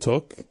boss he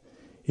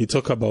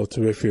talk about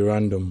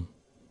referendum.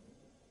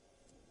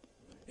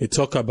 He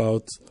talk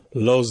about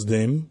laws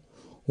them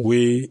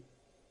we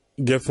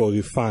get for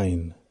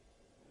refine.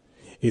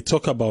 He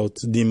talk about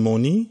the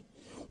money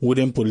we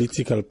them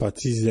political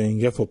parties then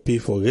get for pay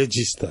for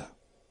register.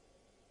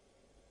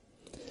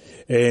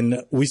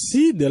 And we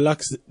see the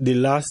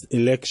last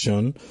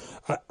election.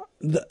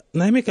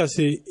 Naimeka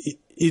say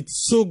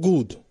it's so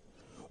good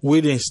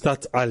we didn't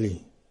start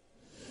early,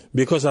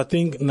 because I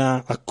think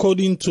now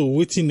according to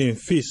waiting in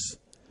face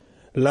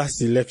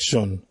last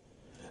election,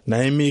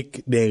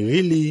 Naimeka they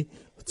really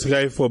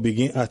try for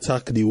begin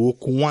attack the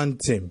work one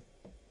team.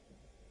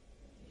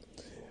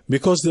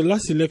 Because the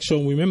last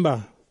election,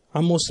 remember,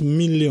 almost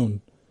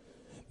million,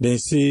 they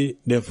say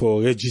they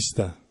for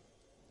register.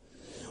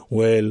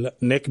 Well,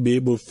 NEC be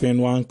able to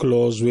find one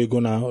clause we're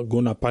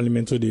gonna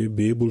parliament so they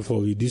be able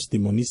to reduce the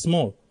money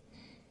small.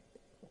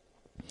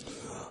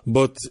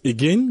 But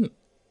again,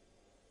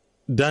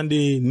 then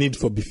they need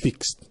for be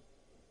fixed.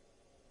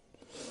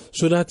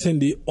 So that in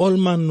the all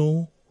man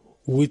know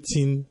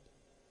waiting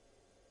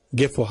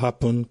get for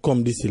happen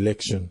come this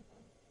election.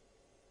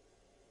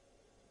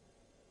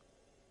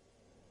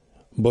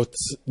 But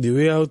the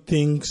way how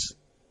things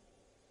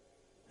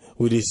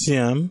with the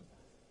CM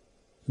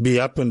be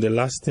happened the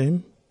last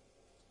time,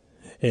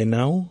 and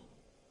now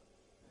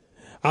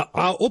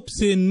I hope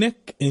say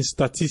NEC in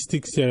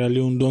statistics Sierra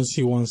Leone don't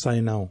see one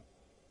side now.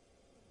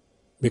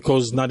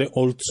 Because now they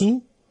all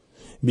two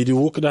be the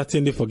work that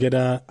thing they forget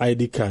a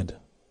ID card.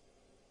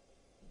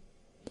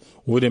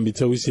 Wouldn't be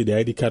tell we say the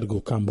ID card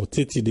go come, but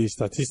 30 days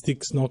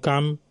statistics no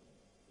come.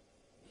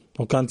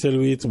 I can't tell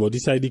you it, but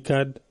this ID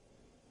card,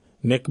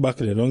 NEC back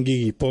they don't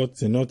give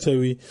reports and not tell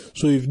we.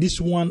 So if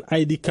this one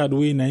ID card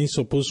way now is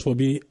supposed to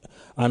be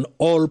an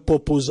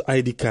all-purpose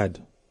ID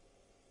card,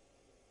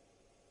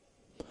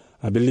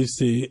 I believe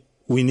say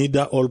we need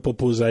that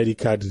all-purpose ID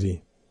card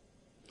there.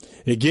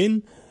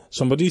 Again,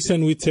 somebody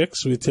send we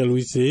text, we tell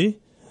we say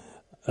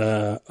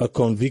a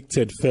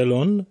convicted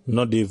felon,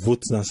 not the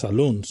vote nas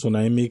alone. So now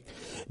I make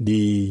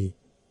the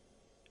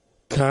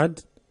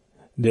card,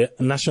 the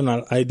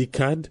national ID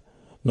card,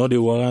 not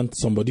the warrant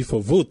somebody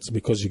for vote,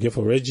 because you get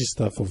for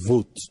register for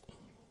vote.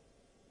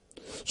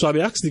 So I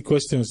be asked the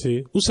question,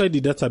 say, who side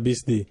the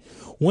database day?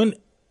 When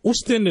who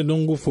stand they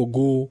don't go for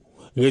go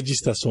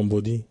register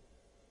somebody,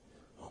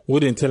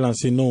 wouldn't tell and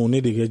say, no, we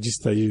need to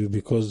register you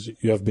because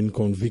you have been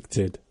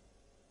convicted.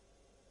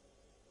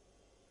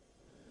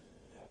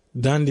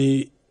 Then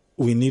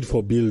we need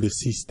for build the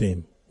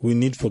system. We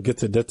need for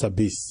get a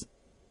database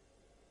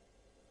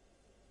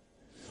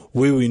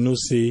where we know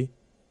say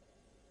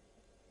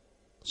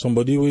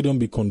somebody we don't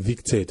be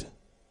convicted,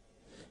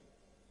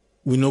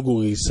 we no go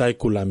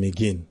recycle them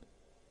again.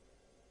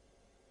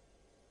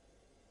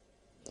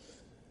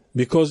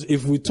 Because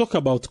if we talk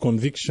about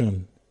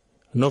conviction,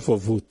 not for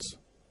vote,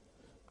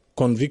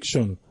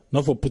 conviction,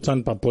 not for put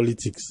on for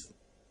politics,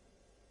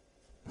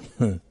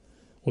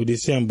 we dey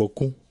say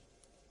beaucoup.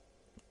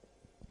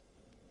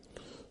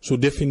 So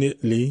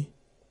definitely,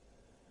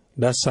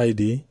 that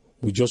side,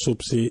 we just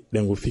hope say,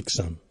 then we'll fix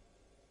them.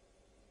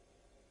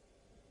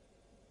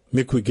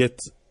 Make we get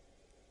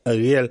a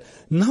real...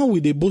 Now we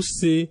they both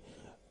say,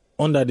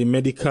 under the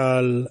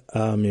medical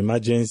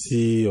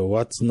emergency or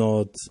what's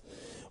not,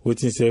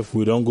 waiting say if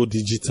we don't go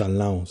digital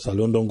now,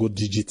 Salon don't go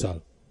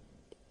digital.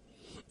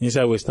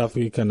 Inside West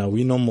Africa now,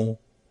 we no more.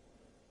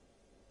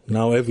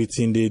 Now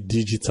everything they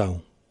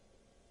digital.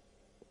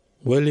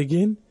 Well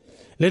again,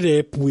 let the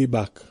help we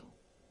back.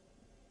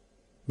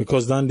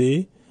 Because then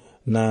they,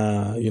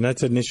 na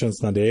United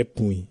Nations, na they help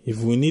we. If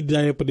we need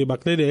that help, they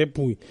back, let the help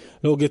we.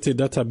 Let's get a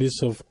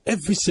database of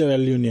every Sierra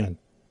Leonean.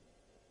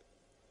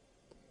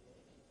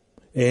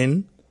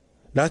 And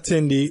that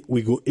day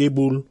we go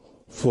able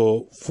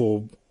for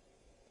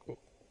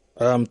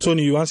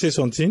Tony, you want to say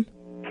something?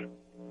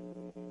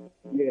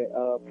 Yeah,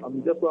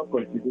 I'm just going to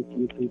contribute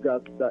with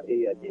regards to that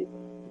area.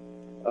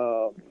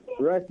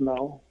 Right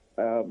now,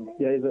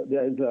 there is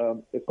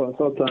a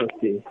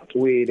consultancy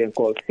we then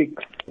call Fix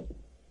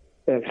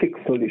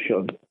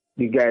Solution.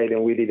 The guy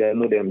then we did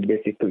know them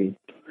basically.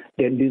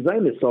 Then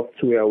design the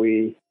software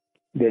we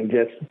then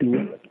just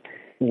do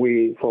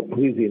we for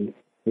prison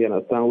You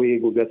understand? We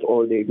go get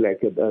all the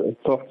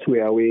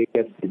software, we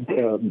get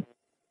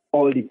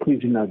all the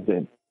prisoners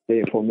then, the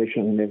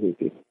information and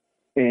everything.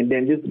 And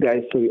then this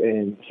guy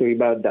sorry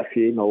about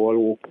Daffy, all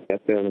work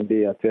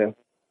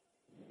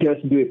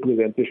just do a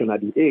presentation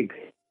at the egg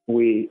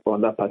way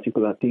on that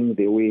particular thing,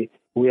 the way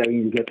where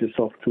you get the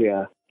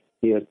software.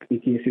 It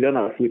is done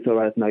at Twitter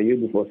right now. You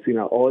before seeing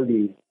all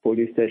the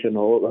police station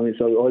all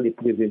the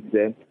prisons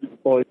there,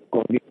 all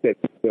convicted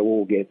they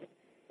will get.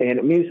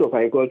 And Ministry of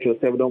Agriculture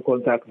don't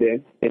contact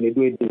them, and they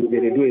do a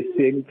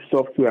same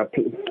software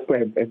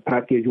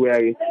package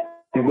where you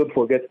don't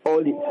forget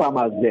all the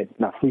farmers there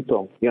na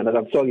freedom. You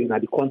understand? I'm sorry, in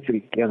the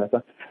country. You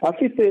understand? I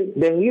feel say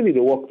they really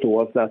work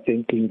towards that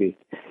same thing there.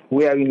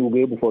 Wherein we'll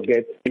be able to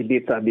get a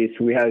database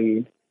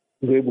wherein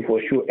we'll be able to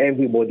show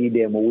everybody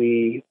them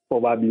we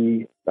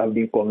probably have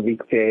been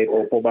convicted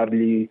or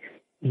probably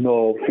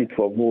no fit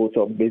for vote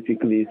or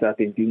basically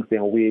certain things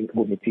and we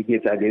will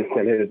mitigate against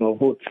no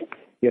votes.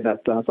 You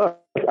understand? So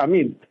I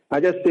mean, I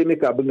just say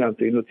make a bring them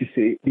to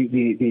say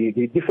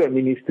the different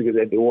ministries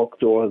that they work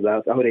towards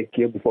that, how they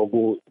care before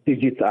go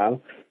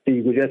digital. So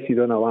you could just sit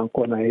on one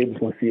corner and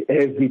able to see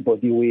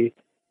everybody we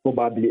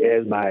probably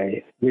is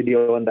by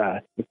radio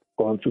under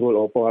control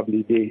or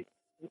probably they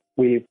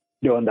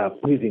under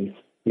prisons.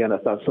 You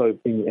understand? So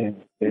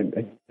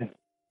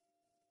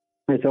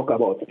I talk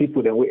about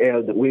people that we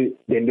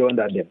then they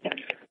under them.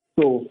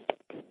 So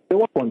they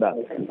work on that.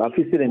 I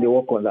feel then they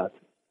work on that.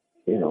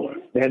 You know.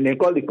 Then they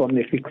call the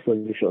company Fixed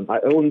Solution. I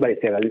owned by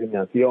Sierra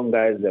Leoneans, young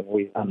guys that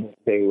we know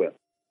very well.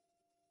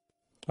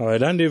 All right,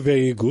 and they're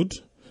very good.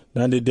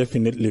 Then they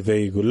definitely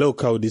very good.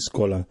 Look how this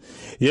caller.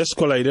 Yes,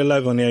 caller, you're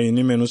live on here. You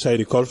name and who side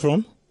you call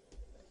from?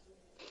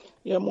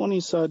 Yeah,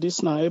 morning, sir. This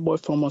is A-boy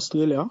from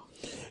Australia.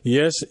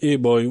 Yes,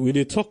 A-boy. We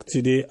did talk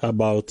today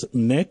about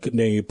NEC,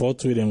 then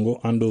report we then go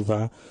hand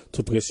over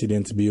to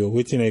President Bio.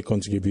 Waiting a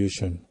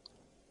contribution.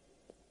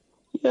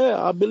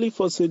 Yeah, I believe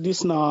for say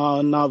this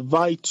na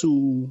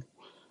vital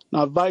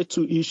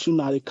issue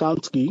na the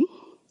country.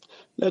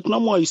 Like no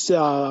more, you say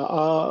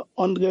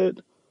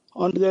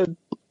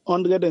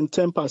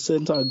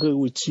 110% agree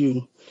with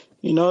you.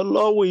 You know,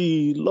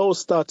 law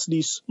start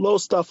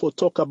for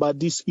talk about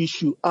this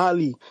issue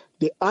early.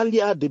 The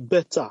earlier, the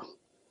better.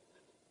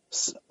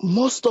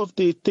 Most of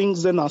the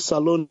things in our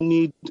salon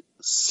need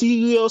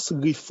serious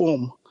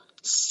reform.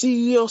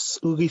 Serious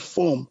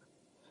reform.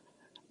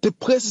 The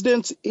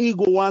president,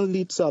 ego one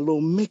lead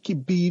salon, make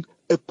it be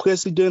a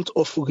president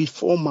of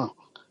reformer.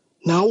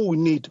 Now we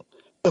need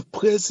a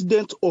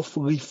president of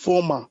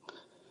reformer.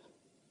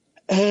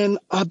 And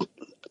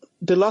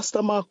the last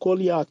time I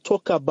called you, I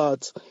talk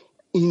about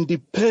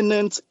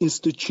independent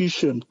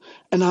institution.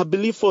 And I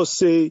believe for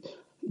say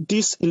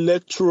this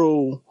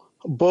electoral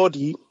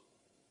body,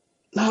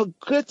 now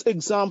great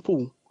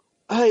example.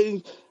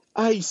 I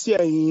see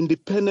an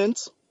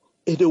independent,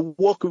 it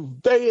work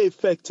very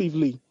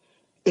effectively.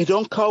 It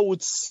don't come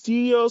with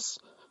serious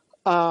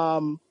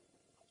proposal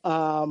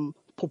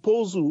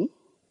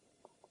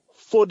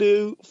for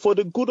the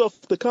good of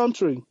the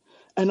country.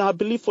 And I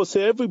believe for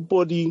say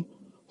everybody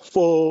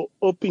for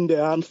open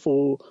their hand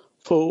for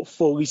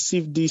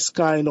receive this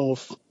kind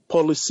of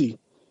policy.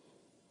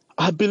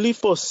 I believe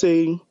for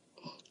saying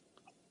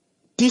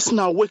this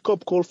now wake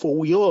up call for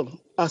we all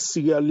as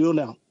Sierra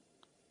Leone.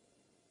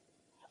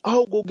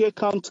 How go get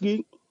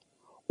country,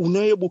 we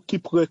not able to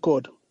keep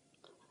record.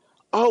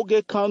 How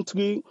get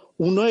country,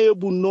 we not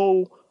able to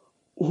know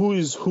who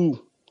is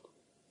who.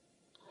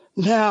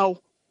 Now,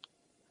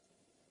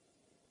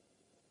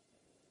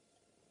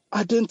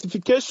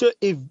 identification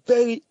is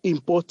very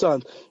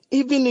important,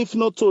 even if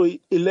not to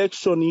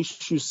election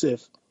issue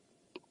safe.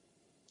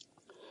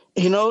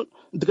 You know,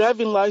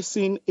 driving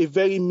license is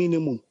very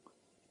minimum.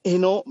 You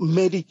know,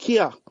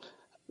 Medicare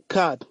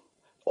card.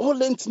 All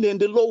then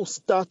the law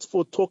start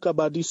for talk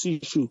about this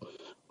issue.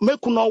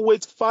 Make we not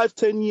wait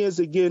 5-10 years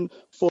again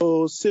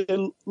for say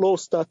law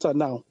starter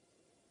now.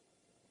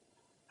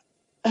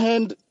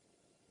 And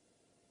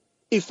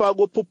if I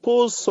go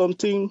propose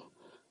something,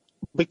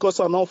 because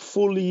I not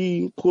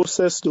fully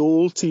process the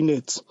whole thing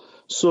yet,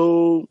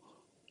 so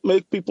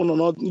make people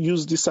not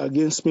use this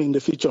against me in the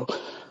future.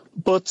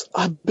 But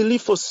I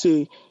believe for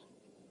say,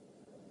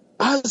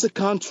 as a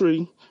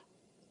country,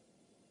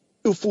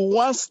 if we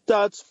want to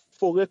start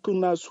for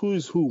recognize who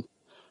is who,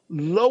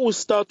 law will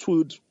start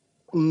with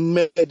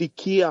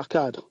Medicare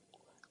card,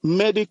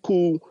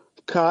 medical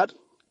card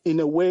in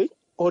a way,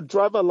 or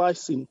driver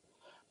license.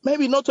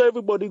 Maybe not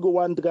everybody go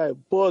one drive,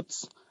 but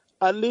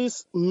at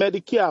least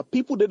Medicare,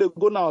 people that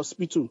go to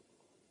hospital.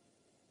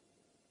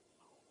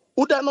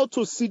 Who are not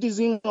to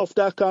citizen of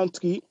that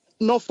country,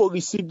 not for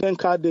receive them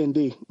card then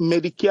they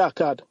Medicare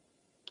card.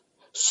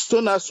 So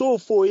now so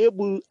for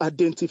able to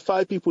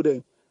identify people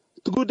then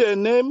through their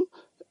name,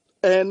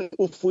 and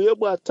if we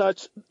able to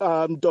attach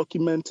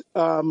document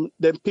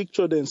them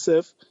picture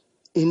themselves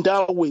in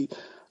that way.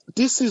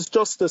 This is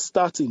just the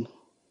starting.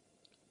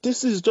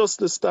 This is just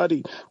the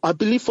starting. I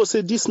believe for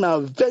say this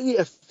now very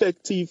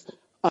effective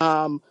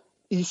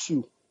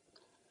issue.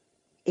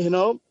 You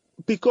know,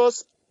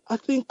 because I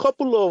think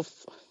couple of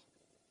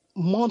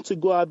month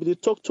ago, I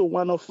talked to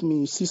one of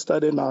my sister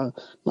in our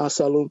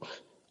salon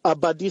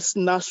about this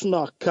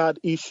national card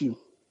issue.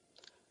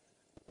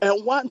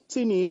 And one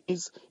thing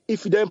is,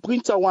 if you then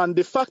print a one,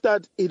 the fact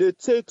that it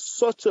takes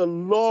such a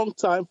long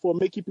time for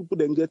making people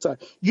then get her.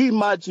 You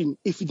imagine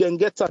if you then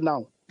get her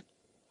now,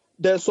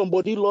 then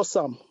somebody lost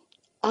some.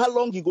 How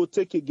long you go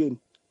take again?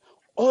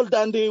 All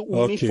that they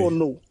will need for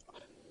no.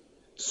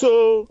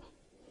 So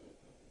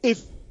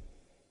if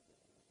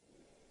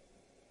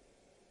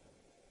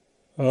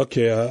I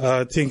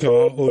think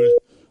our all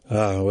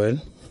well.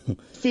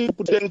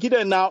 People then get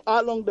it now,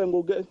 how long then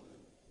go get?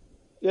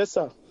 Yes,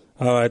 sir.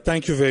 All right,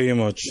 thank you very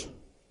much.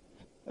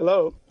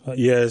 Hello.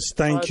 Yes,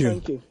 thank you.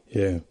 Thank you.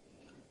 Yeah.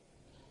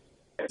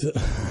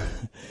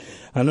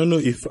 I don't know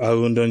if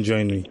Arun don't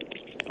join me.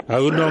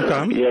 Arun don't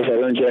come? Yes, I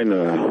don't join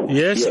you.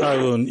 Yes,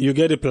 Arun, you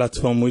get a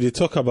platform where they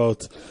talk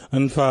about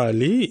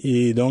Alie.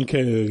 He don't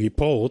care a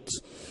report.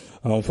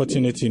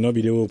 Unfortunately,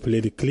 nobody will play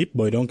the clip,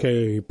 but he don't care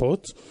a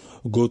report.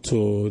 Go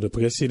to the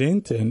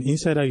president, and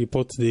inside that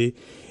report, they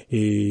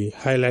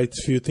highlight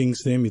few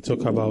things. Then he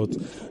talk about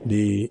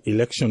the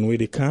election where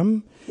they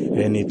come,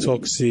 and he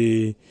talks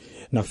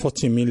now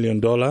 $40 million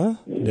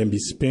then be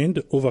spent,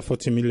 over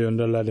 $40 million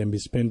then be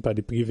spent by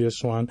the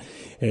previous one,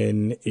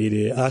 and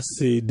it asks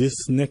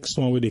this next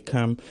one where they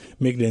come,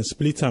 make them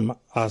split them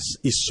as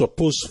it's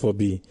supposed to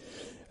be.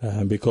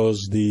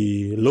 Because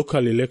the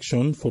local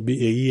election for be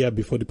a year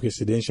before the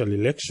presidential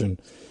election,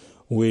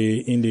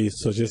 we in the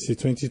suggested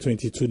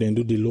 2022 then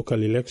do the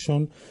local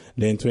election,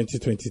 then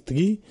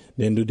 2023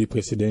 then do the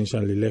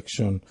presidential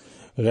election,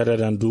 rather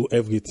than do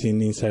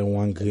everything inside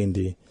one green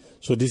day.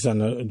 So these are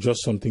not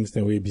just some things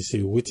that we be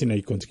say. What are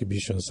your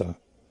contributions, sir?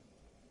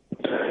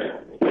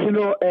 You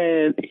know,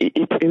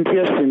 it's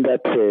interesting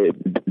that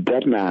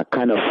that now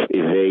kind of a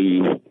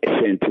very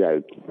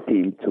central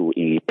thing to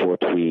a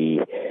report we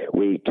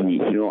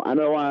you know, I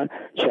don't want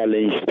to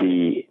challenge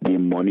the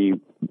money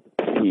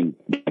thing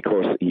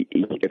because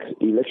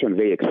election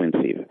very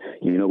expensive.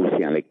 You know, we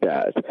see like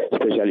that,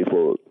 especially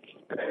for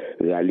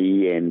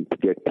rally and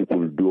get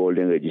people to do all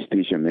the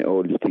registration and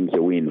all the things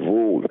that we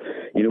involve.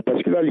 You know,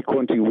 particularly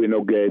country we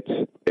not get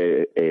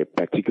a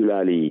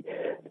particular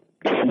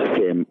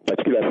system,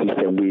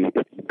 we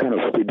kind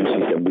of stable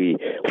system we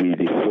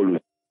follow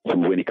to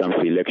when it comes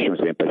to elections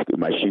and particular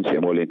machines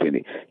and all that.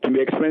 It can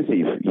be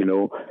expensive, you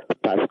know,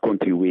 past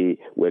country way,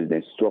 well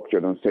then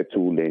structure don't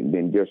settle and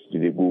then just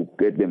they go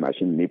get the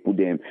machine, they put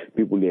them,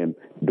 people them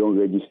don't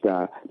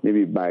register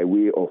maybe by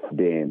way of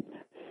the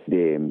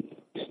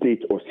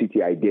state or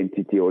city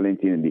identity or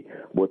anything.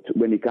 But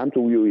when it comes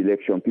to real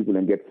election, people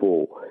then get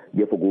for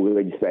go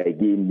register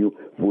again, new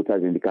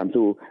voters in the camp.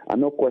 So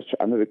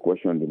another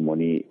question on the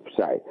money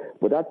side.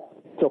 But that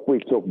talk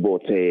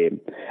about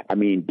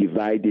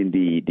dividing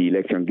the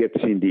election,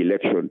 getting the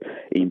election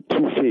in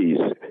two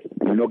phases,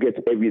 you know,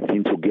 get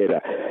everything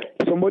together.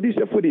 Somebody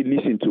said for they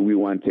listen to we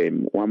want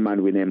one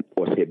man with him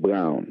Ose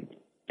Brown.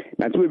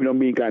 That's what not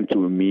being kind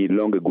to me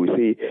long ago.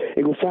 Say,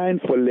 it go fine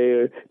for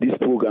this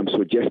program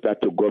suggest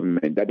that to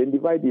government that then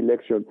divide the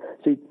election.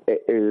 Say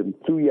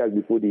 2 years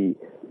before the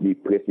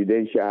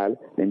presidential,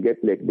 then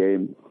get like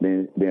them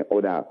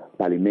other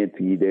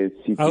parliamentary, then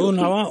city. I want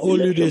all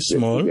you this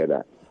small.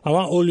 Together. I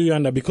want all you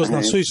under because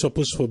now so it's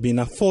supposed to be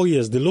now 4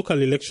 years. The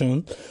local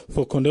election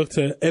for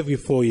conducted every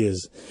 4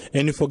 years,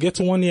 and you forget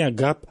 1 year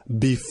gap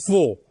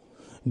before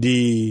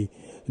the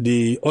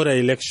other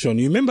election.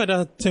 You remember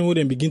that time when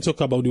they begin to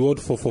talk about the word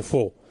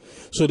 444.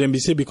 So then we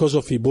say because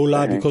of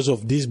Ebola, because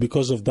of this,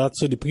 because of that.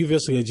 So the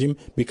previous regime,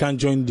 we can't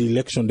join the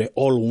election. They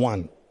all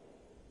won.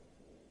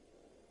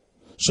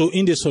 So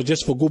in they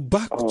suggest for go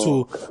back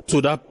to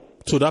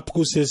that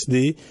process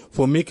day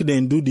for make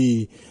them do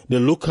the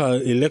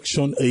local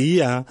election a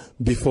year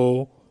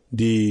before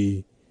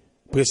the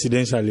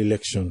presidential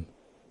election.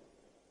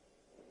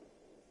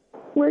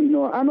 Well, you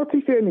know, I don't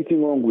think there's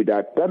anything wrong with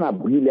that. That's a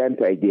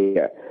brilliant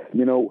idea.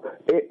 You know,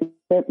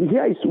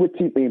 here is what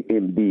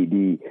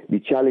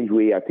the challenge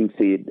way I think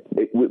say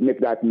make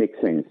that make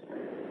sense.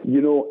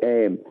 You know,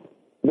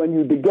 when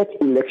you get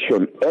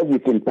election,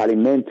 everything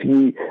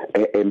parliamentary,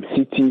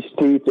 city,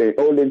 state, and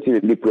all into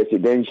the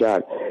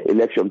presidential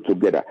election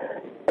together.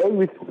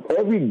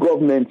 Every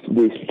government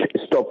they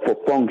stop for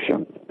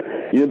function.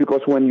 You know,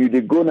 because when you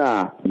go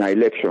na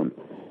election.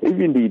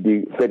 Even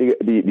the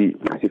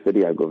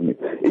federal government,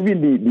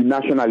 even the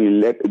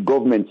national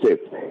government self,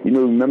 you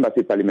know, remember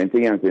say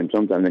parliamentarians and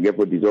sometimes they get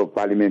for dissolve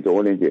parliament or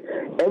all anything.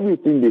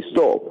 Everything they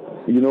stop,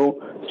 you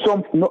know.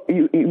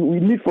 We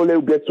need for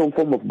them to get some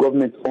form of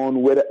government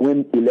on whether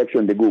when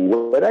election they go,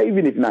 whether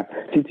even if not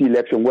city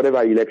election,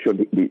 whatever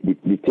election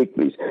they take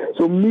place.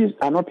 So me,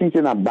 I'm not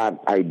thinking a bad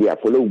idea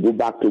for them to go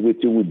back to what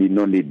will be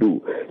known they do,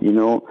 you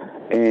know.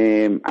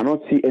 I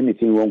don't see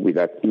anything wrong with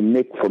that. It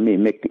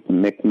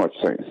make much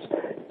sense.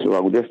 So I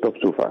will just stop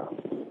so far.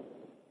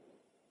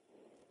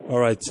 All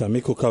right, sir.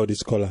 Make out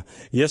this caller.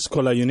 Yes,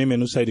 caller, your name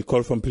and who side the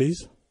call from,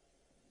 please?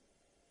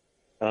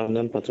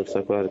 I'm Patrick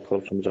Sakwa, I call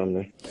from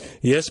Germany.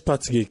 Yes,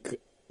 Patrick.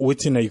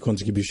 Waiting on your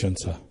contribution,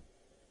 sir.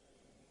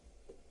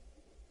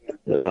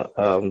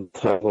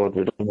 God,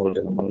 we don't know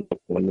the amount of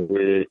money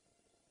we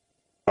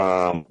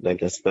they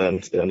can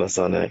spend, you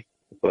understand,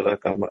 but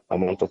that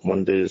amount of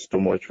money is too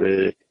much for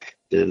the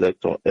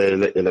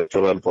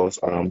electoral boss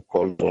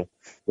called to.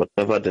 But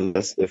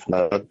nevertheless, if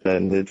not the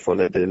need for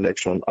the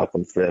election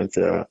happen free and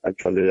fair,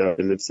 actually I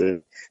believe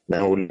say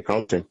now we'll be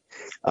counting.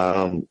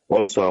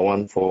 Also I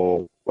want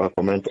for a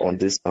comment on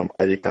this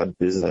ID card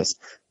business.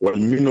 Well,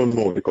 me no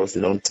know because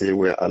you don't say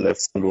where I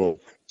left alone.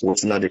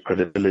 What's not the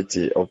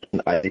credibility of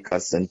an ID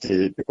card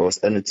center, because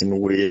anything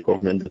we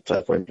government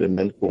try to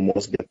implement we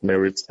must get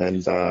merit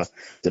and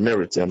the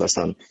merit, you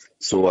understand?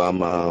 So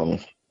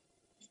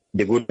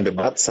the good and the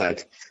bad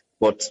side.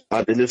 But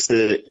I believe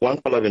say one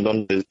part of it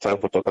don't try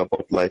to talk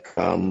about like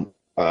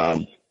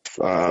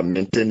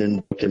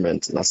maintaining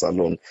documents in a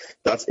salon.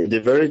 That's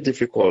very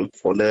difficult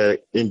for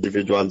the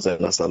individuals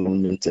in a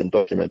salon maintain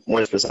document,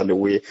 more especially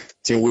we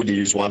think we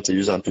use one to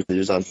use and to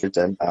use and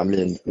to I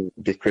mean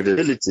the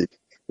credibility.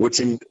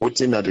 Within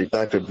the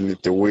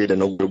credibility way they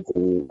not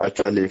go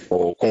actually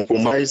for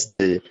compromise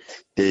the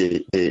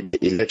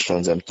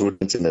elections and through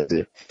the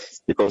internet.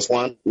 Because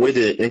one way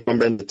the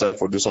incumbent try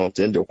to do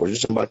something, the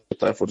opposition back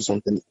try to do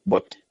something,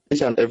 but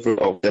each and every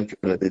of them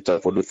they try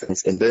to do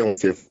things in their own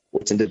favor,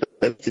 within the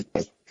benefit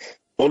them.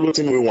 All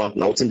thing we want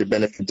now, within the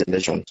benefit the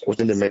nation,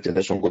 within the make the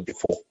nation go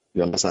before.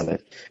 You understand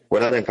it?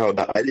 Whether they count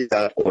that ID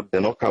that or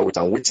they not count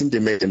and within the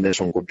make the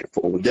nation go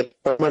before. We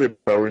get primary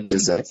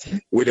priorities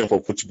waiting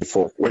for put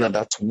before. When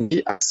that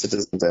we as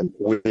citizens and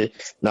we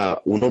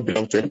now will not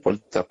belong to any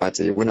political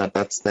party. When at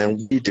that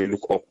time we they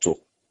look up to.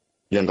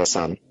 You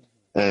understand?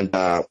 And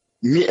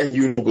me and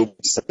you go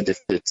decide the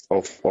fate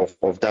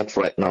of that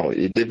right now.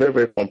 It's very,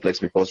 very complex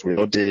because we're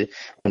not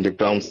on the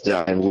ground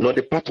there and we're not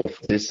a part of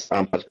these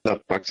particular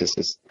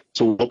practices.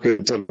 So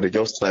we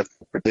just try to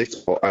predict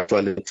or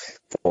actually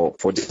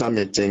for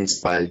determine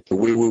things by the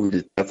way we will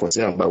decide for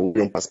them by our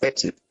own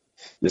perspective.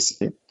 You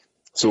see.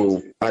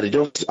 So I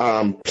just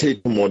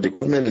play more the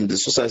government and the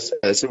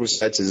civil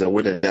society is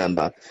aware and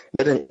that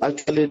let them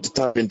actually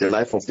determine the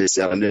life of the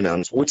Sierra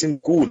Leoneans, what's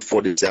good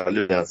for the Sierra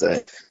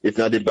Leoneans. If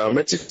now the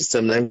biometric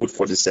system is good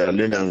for the Sierra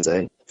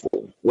Leoneans,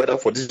 whether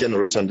for this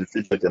generation, the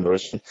future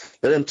generation,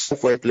 let them try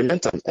for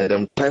implement them and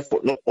them try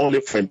for not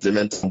only for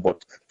implement them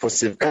but for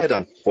safeguard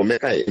them, for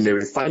make it in a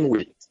refined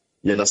way.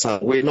 You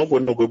understand? We're not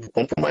going to go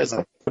compromise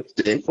them,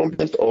 the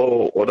incumbent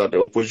or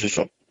the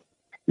opposition.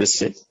 You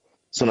see?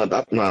 So now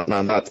that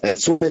and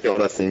so many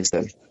other things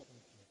then.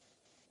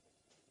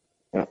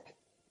 Yeah.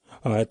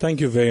 All right,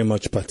 thank you very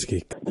much,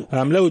 Patrick.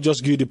 Let me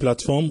just give you the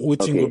platform.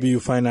 Waiting will be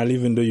your final,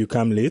 even though you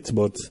come late,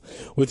 but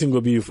waiting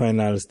will be your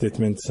final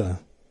statement, sir.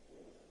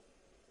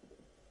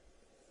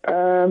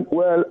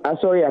 Well,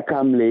 sorry I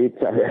come late,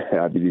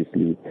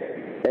 obviously.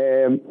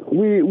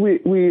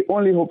 We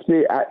only hope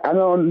say I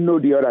don't know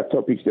the other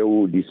topics that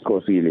we'll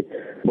discuss really,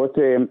 but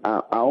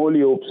I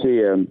only hope say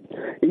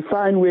if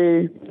find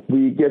way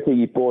we get a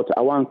report.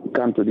 I want to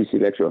come to this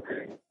election.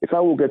 If I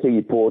will get a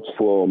report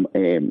from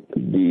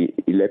the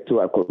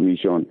Electoral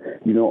Commission,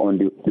 on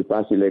the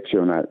past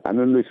election, I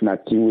don't know if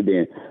nothing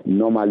they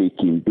normally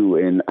can do,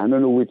 and I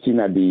don't know what's in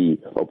the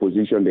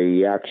opposition, the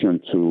reaction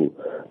to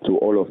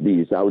all of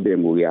these, how they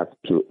will react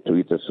to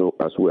it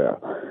as well.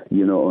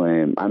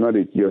 I know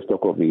they just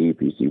talk of the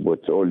APC,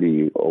 but all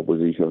the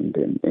opposition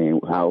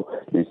and how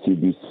they see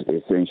this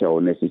essential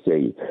or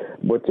necessary.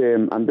 But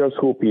I'm just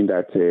hoping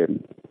that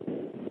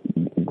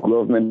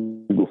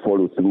government will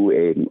follow through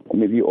and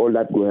maybe all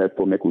that will help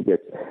for make we get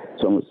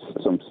some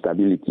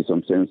stability,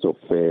 some sense of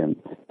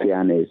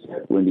fairness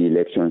when the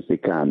elections they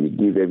come. It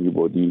give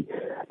everybody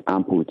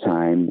ample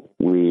time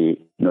we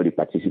not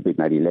participate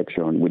in the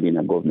election within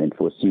a government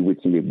for see what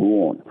they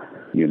go on,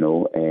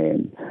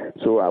 and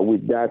so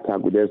with that I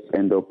would just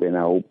end up and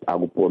I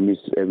will promise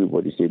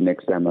everybody say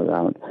next time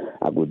around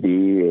I will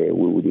we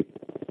will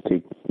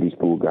take this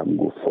program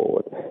go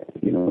forward,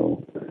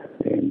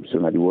 so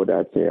now the word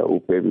that I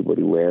hope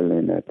everybody well,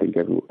 and I thank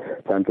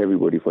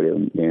everybody for their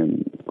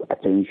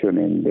attention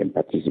and their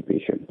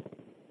participation.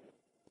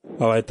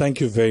 All right,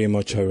 thank you very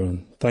much,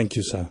 Aaron. Thank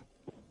you, sir.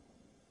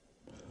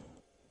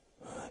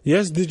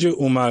 Yes, DJ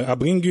Umar, I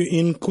bring you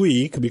in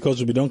quick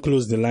because we don't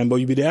close the line, but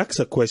you be the ask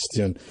a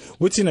question.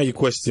 What's in your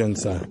question,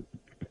 sir?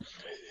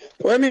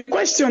 Well, my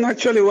question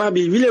actually,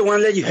 Wabi, really want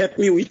to let you help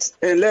me with,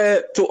 and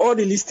to all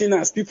the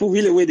listeners, people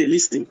really where they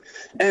listening.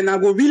 And I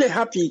go really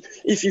happy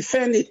if you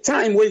find a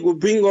time where you go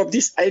bring up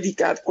this ID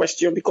card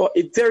question, because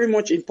it's very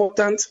much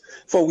important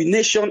for we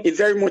nation, it's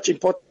very much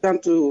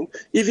important to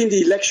even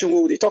the election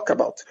where they talk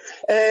about.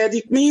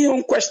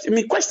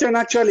 My question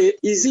actually,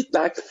 is it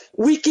like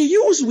we can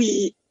use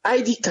we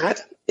ID card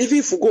even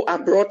if we go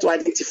abroad to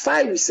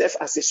identify ourselves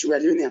as a Sierra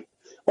Leonean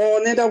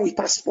or neither with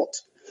passport.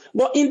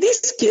 But in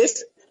this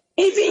case,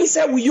 even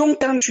inside we young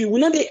country, we're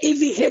not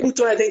even able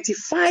to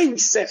identify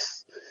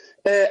ourselves.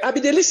 I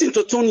be listen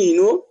to Tony,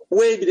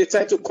 where they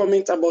try to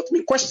comment about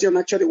me. Question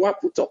actually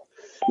what put up.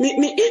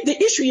 The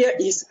issue here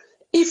is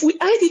if we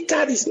ID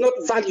card is not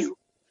value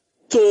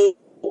to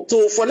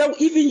for them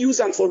even use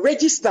them for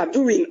register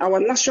during our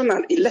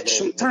national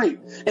election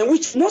time, and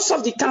which most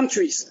of the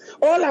countries,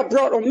 all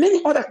abroad or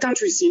many other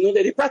countries,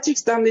 the practice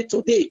standard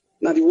today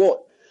in the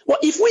world. But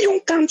if we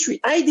own country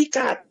ID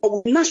card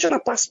or national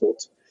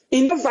passport,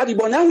 it's not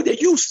valuable. Now they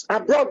use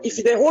abroad.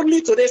 If they hold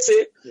me today,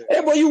 say,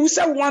 hey, boy, you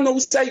say one or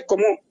say you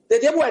come on, they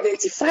will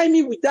identify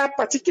me with that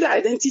particular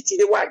identity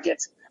they will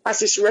get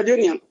as a Sierra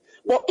Leonean.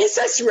 But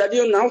inside Sierra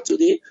Leone now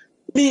today,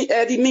 me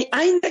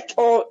INEC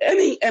or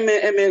any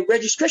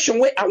registration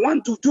where I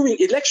want to during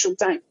election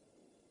time,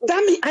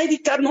 that me ID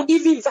card not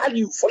even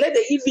value for let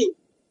they even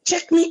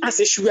check me as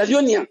a Sierra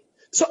Leonean.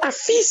 So I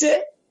feel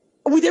say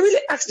we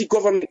really ask the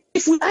government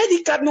if we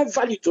ID card not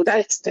value to that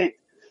extent,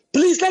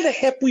 please let them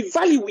help we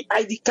value with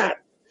ID card,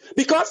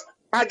 because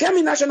I get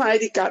me national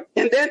ID card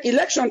and then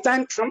election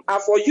time come I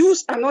for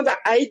use another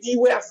ID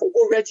where I for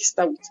go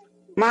register with.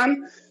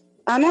 Man,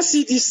 I don't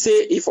see this say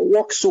if it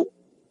works so.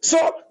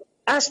 So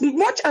as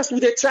much as we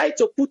they try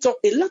to put up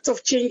a lot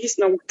of changes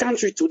in our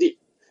country today,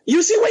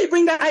 you see where you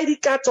bring the ID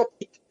card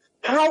topic,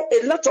 how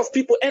a lot of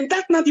people, and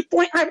that's not the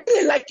point. I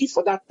really like you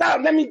for that.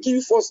 Let me give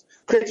you first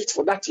credit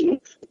for that,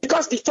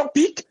 because the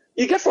topic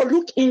you get for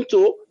look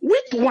into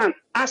which one,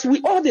 as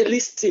we all they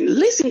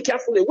listen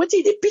carefully, what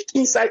did they pick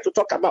inside to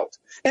talk about,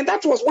 and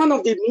that was one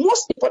of the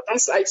most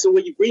important sides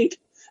where you bring.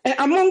 And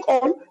among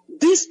all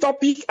this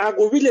topic, I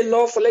would really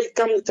love for let it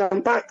come with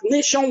them back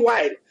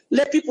nationwide.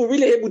 Let people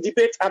really able to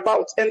debate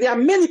about. And there are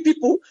many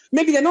people,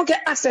 maybe they don't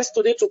get access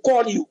today to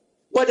call you,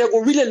 but they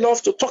would really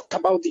love to talk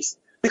about this.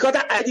 Because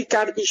that ID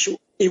card issue,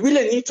 it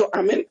really needs to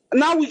amend.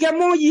 Now we get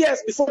more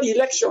years before the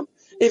election.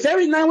 A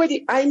very nice way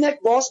the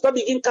INEC boss to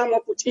begin come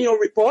up with in your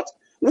report.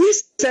 We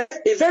said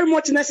a very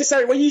much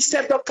necessary when you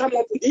said don't come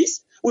up with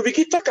this, we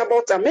begin talk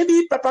about that.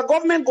 Maybe Papa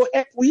government go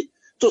help we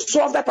to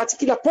solve that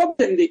particular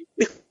problem.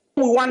 Because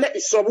we want let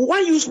it solve. We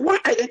want to use one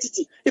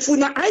identity. If we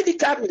not ID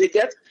card, we they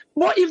get.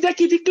 But if they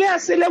can declare,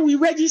 say, let we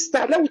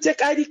register, let we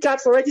take ID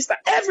card for register,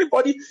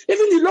 everybody,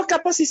 even the local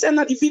person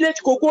at the village,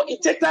 go and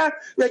take that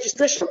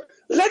registration.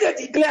 Let them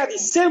declare the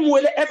same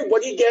way let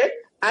everybody get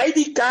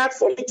ID card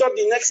for meet up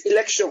the next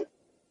election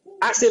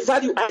as a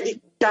value ID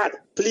card,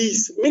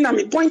 please. Me and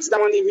me points that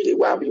one really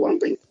well we want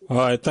to bring. All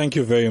right, thank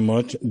you very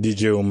much,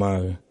 DJ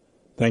Omar.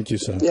 Thank you,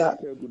 sir. Yeah.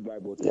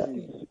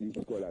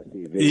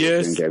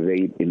 Yes.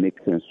 It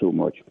makes sense so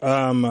much.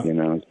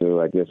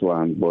 So I just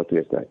want both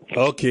to start.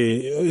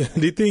 Okay.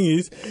 The thing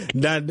is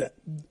that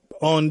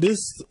on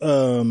this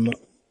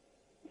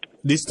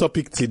this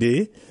topic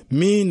today,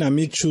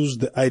 me choose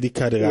the ID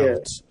card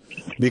route.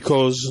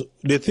 Because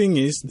the thing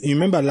is, you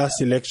remember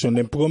last election,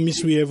 they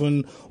promised we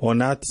even on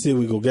that say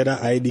we go get an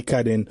ID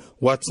card and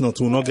what's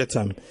not, we'll not get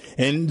them.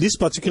 And this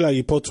particular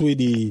report where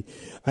the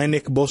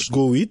INEC boss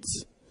go with,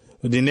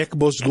 the NEC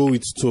boss go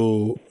with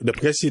to the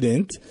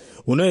president,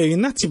 we know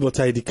nothing but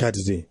ID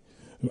cards there.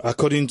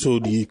 According to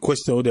the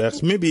question they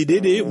asked, maybe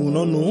we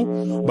don't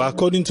know, but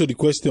according to the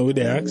question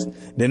they asked,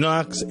 they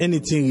not ask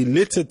anything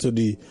related to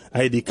the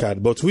ID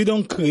card. But we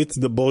don't create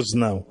the buzz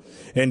now.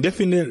 And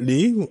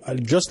definitely,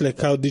 just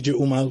like how DJ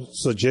Umar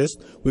suggests,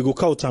 we go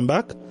count and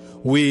back.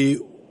 We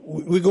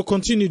go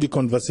continue the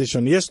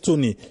conversation. Yes,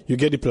 Tony, you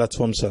get the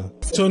platform, sir.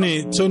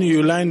 Tony,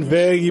 you line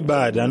very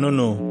bad. I don't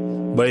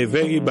know, but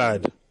very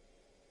bad.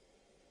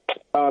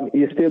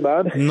 You still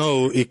bad?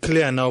 No, it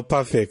clear now,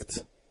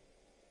 perfect.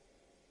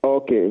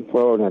 Okay,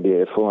 for the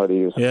headphone,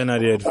 use. Yeah,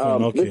 not the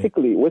headphone. Okay.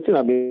 Basically, what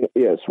I mean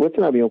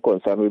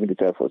concerned with the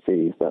time for say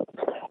is that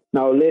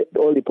now let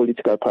all the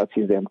political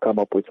parties them come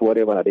up with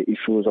whatever are the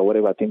issues or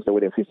whatever things that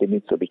they feel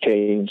needs to be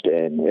changed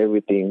and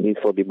everything needs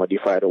to be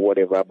modified or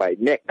whatever by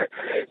NEC.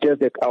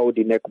 Just like how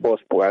the NEC boss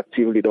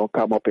proactively don't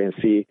come up and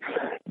say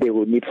they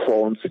will need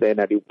funds, then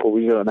at the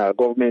provision on our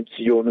government's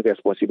own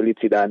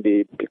responsibility than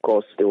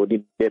because they will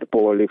need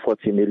probably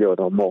 40 million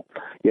or more.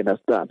 You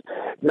understand?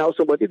 Now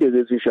somebody there's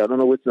this issue, I don't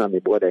know what's on the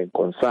board in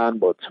concern,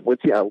 but what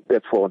I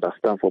get for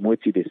understand from what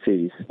they say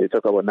is they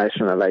talk about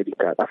national ID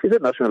card. I feel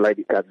that national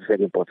ID card is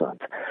very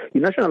important.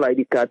 Your national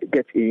ID card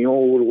gets in your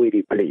own way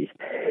they play.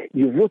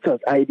 Your voter's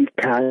ID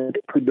card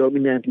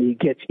predominantly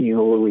gets in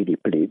your own way they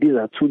play. These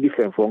are two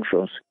different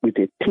functions with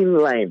a thin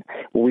line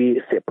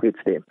we separate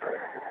them.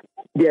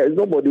 There is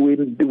nobody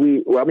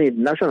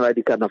national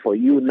ID card now for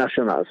you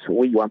nationals.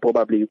 When you want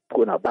probably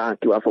go to a bank,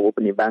 you have for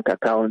opening bank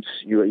accounts,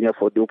 you have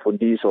for the open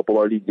this, or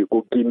probably you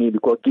go Guinea,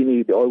 because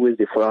Guinea, they always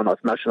they frown out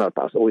national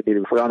pass, or they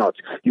frown out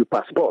your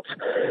passport.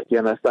 You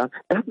understand?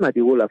 That's not the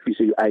whole of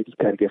your ID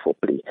card get for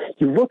play.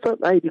 Your voter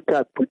ID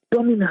card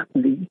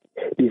predominantly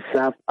they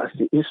serve as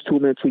the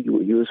instrument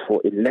you use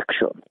for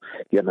election.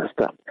 You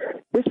understand?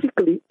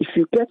 Basically, if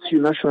you get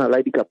your national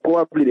ID card,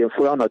 probably they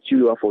frown out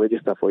you have for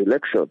register for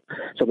election.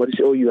 Somebody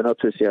say, oh, you are not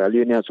a Sierra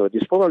Leonean, so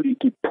this probably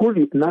keep pull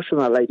your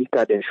national ID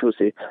card and show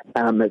say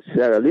I'm a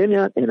Sierra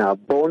Leonean and I'm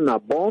born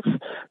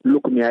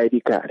look my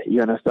ID card.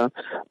 You understand?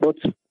 But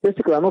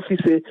basically, I don't feel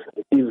say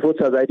the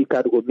voter's ID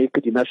card will make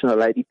the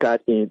national ID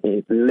card in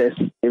less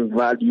in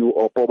value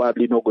or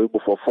probably not going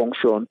for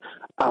function.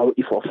 How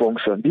if for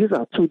function? These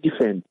are two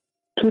different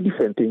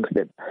things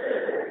then.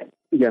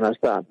 You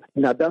understand?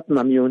 Now that's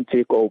my own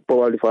take, or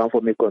probably for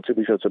make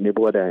contribution to my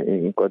brother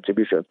in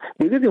contribution.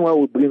 The reason why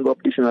we bring up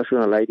this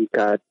national ID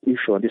card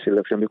issue on this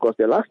election, because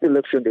the last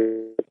election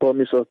they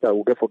promised us that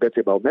we'll forget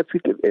about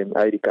Mexican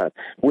ID card.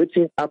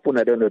 Waiting happen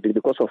at the end of the day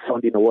because of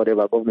funding or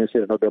whatever, government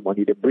said not the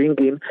money. They bring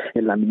in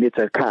a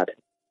laminated card.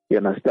 You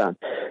understand?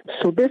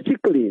 So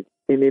basically,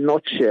 in a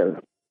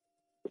nutshell,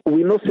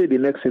 we know say the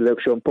next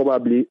election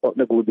probably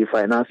will be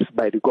financed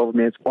by the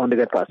government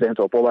 100%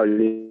 or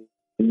probably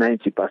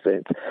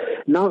 90%.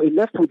 Now it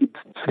left with the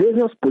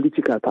various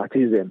political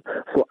parties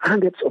for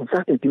handouts on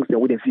certain things that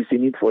wouldn't see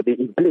need for them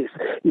in place.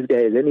 If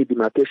there is any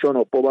demarcation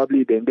or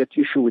probably they get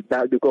issue with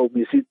that because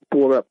we see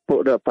poor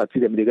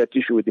parties they get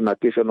issue with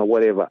demarcation or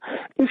whatever.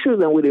 Issues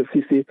that wouldn't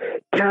see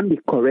can be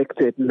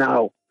corrected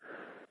now.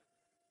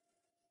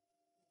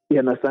 You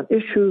understand?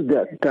 Issues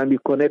that can be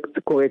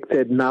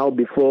corrected now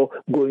before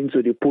going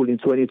to the poll in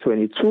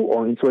 2022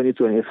 or in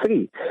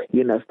 2023.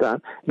 You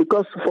understand?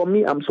 Because for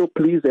me, I'm so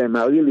pleased and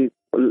I really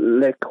I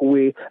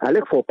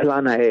like for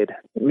plan ahead.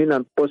 I mean,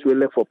 I'm possibly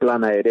like for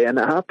plan ahead. And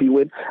I'm happy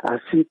when I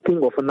see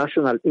thing of a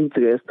national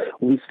interest,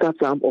 we start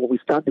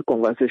the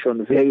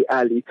conversation very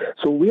early.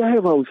 So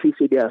wherever we feel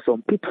there are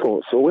some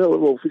pitfalls, so wherever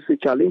we feel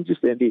challenges,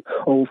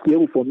 or we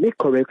feel able to make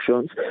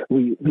corrections,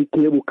 we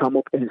can able come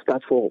up and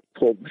start for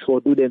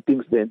do them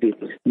things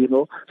you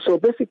know. So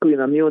basically,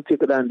 I'm going to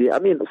take it and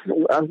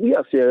as we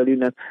are Sierra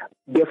Leone,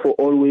 therefore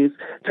always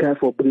try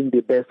for bring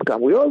the best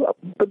come. We all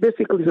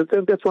basically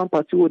sometimes get one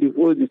party who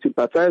the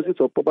sympathize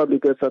it or probably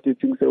get certain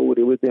things that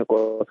they waiting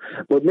for.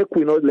 But make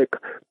we not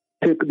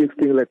take this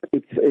thing like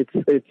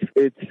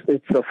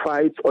it's a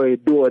fight or a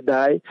do or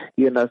die.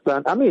 You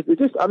understand? Me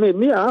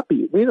I'm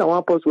happy. Me and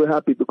one person we're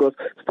happy because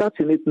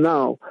starting it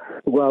now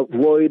will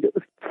avoid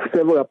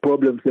several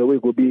problems that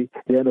will be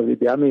the end of the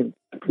day.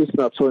 It's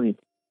not Tony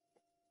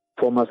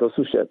for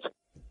Massachusetts.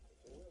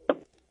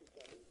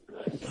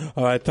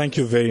 All right, thank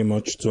you very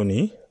much,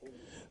 Tony.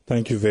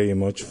 Thank you very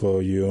much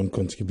for your own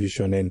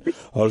contribution, and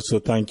also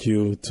thank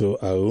you to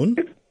Arun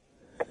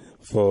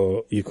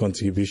for your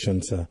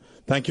contribution, sir.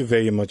 Thank you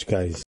very much,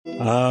 guys.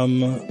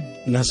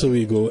 Now so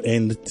we go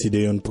end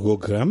today on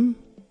program,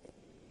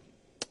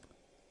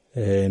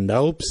 and I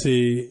hope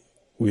say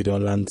we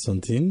don't learn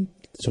something.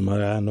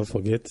 Tomorrow, don't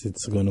forget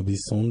it's gonna be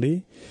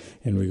Sunday,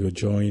 and we go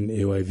join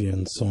AYV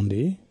on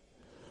Sunday,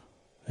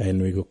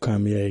 and we go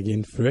come here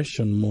again fresh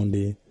on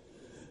Monday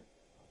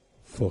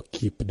for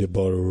keep the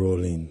ball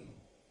rolling.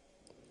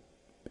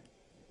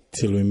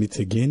 Till we meet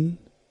again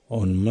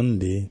on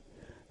Monday,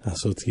 I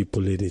saw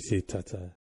Tripoli, they say tata.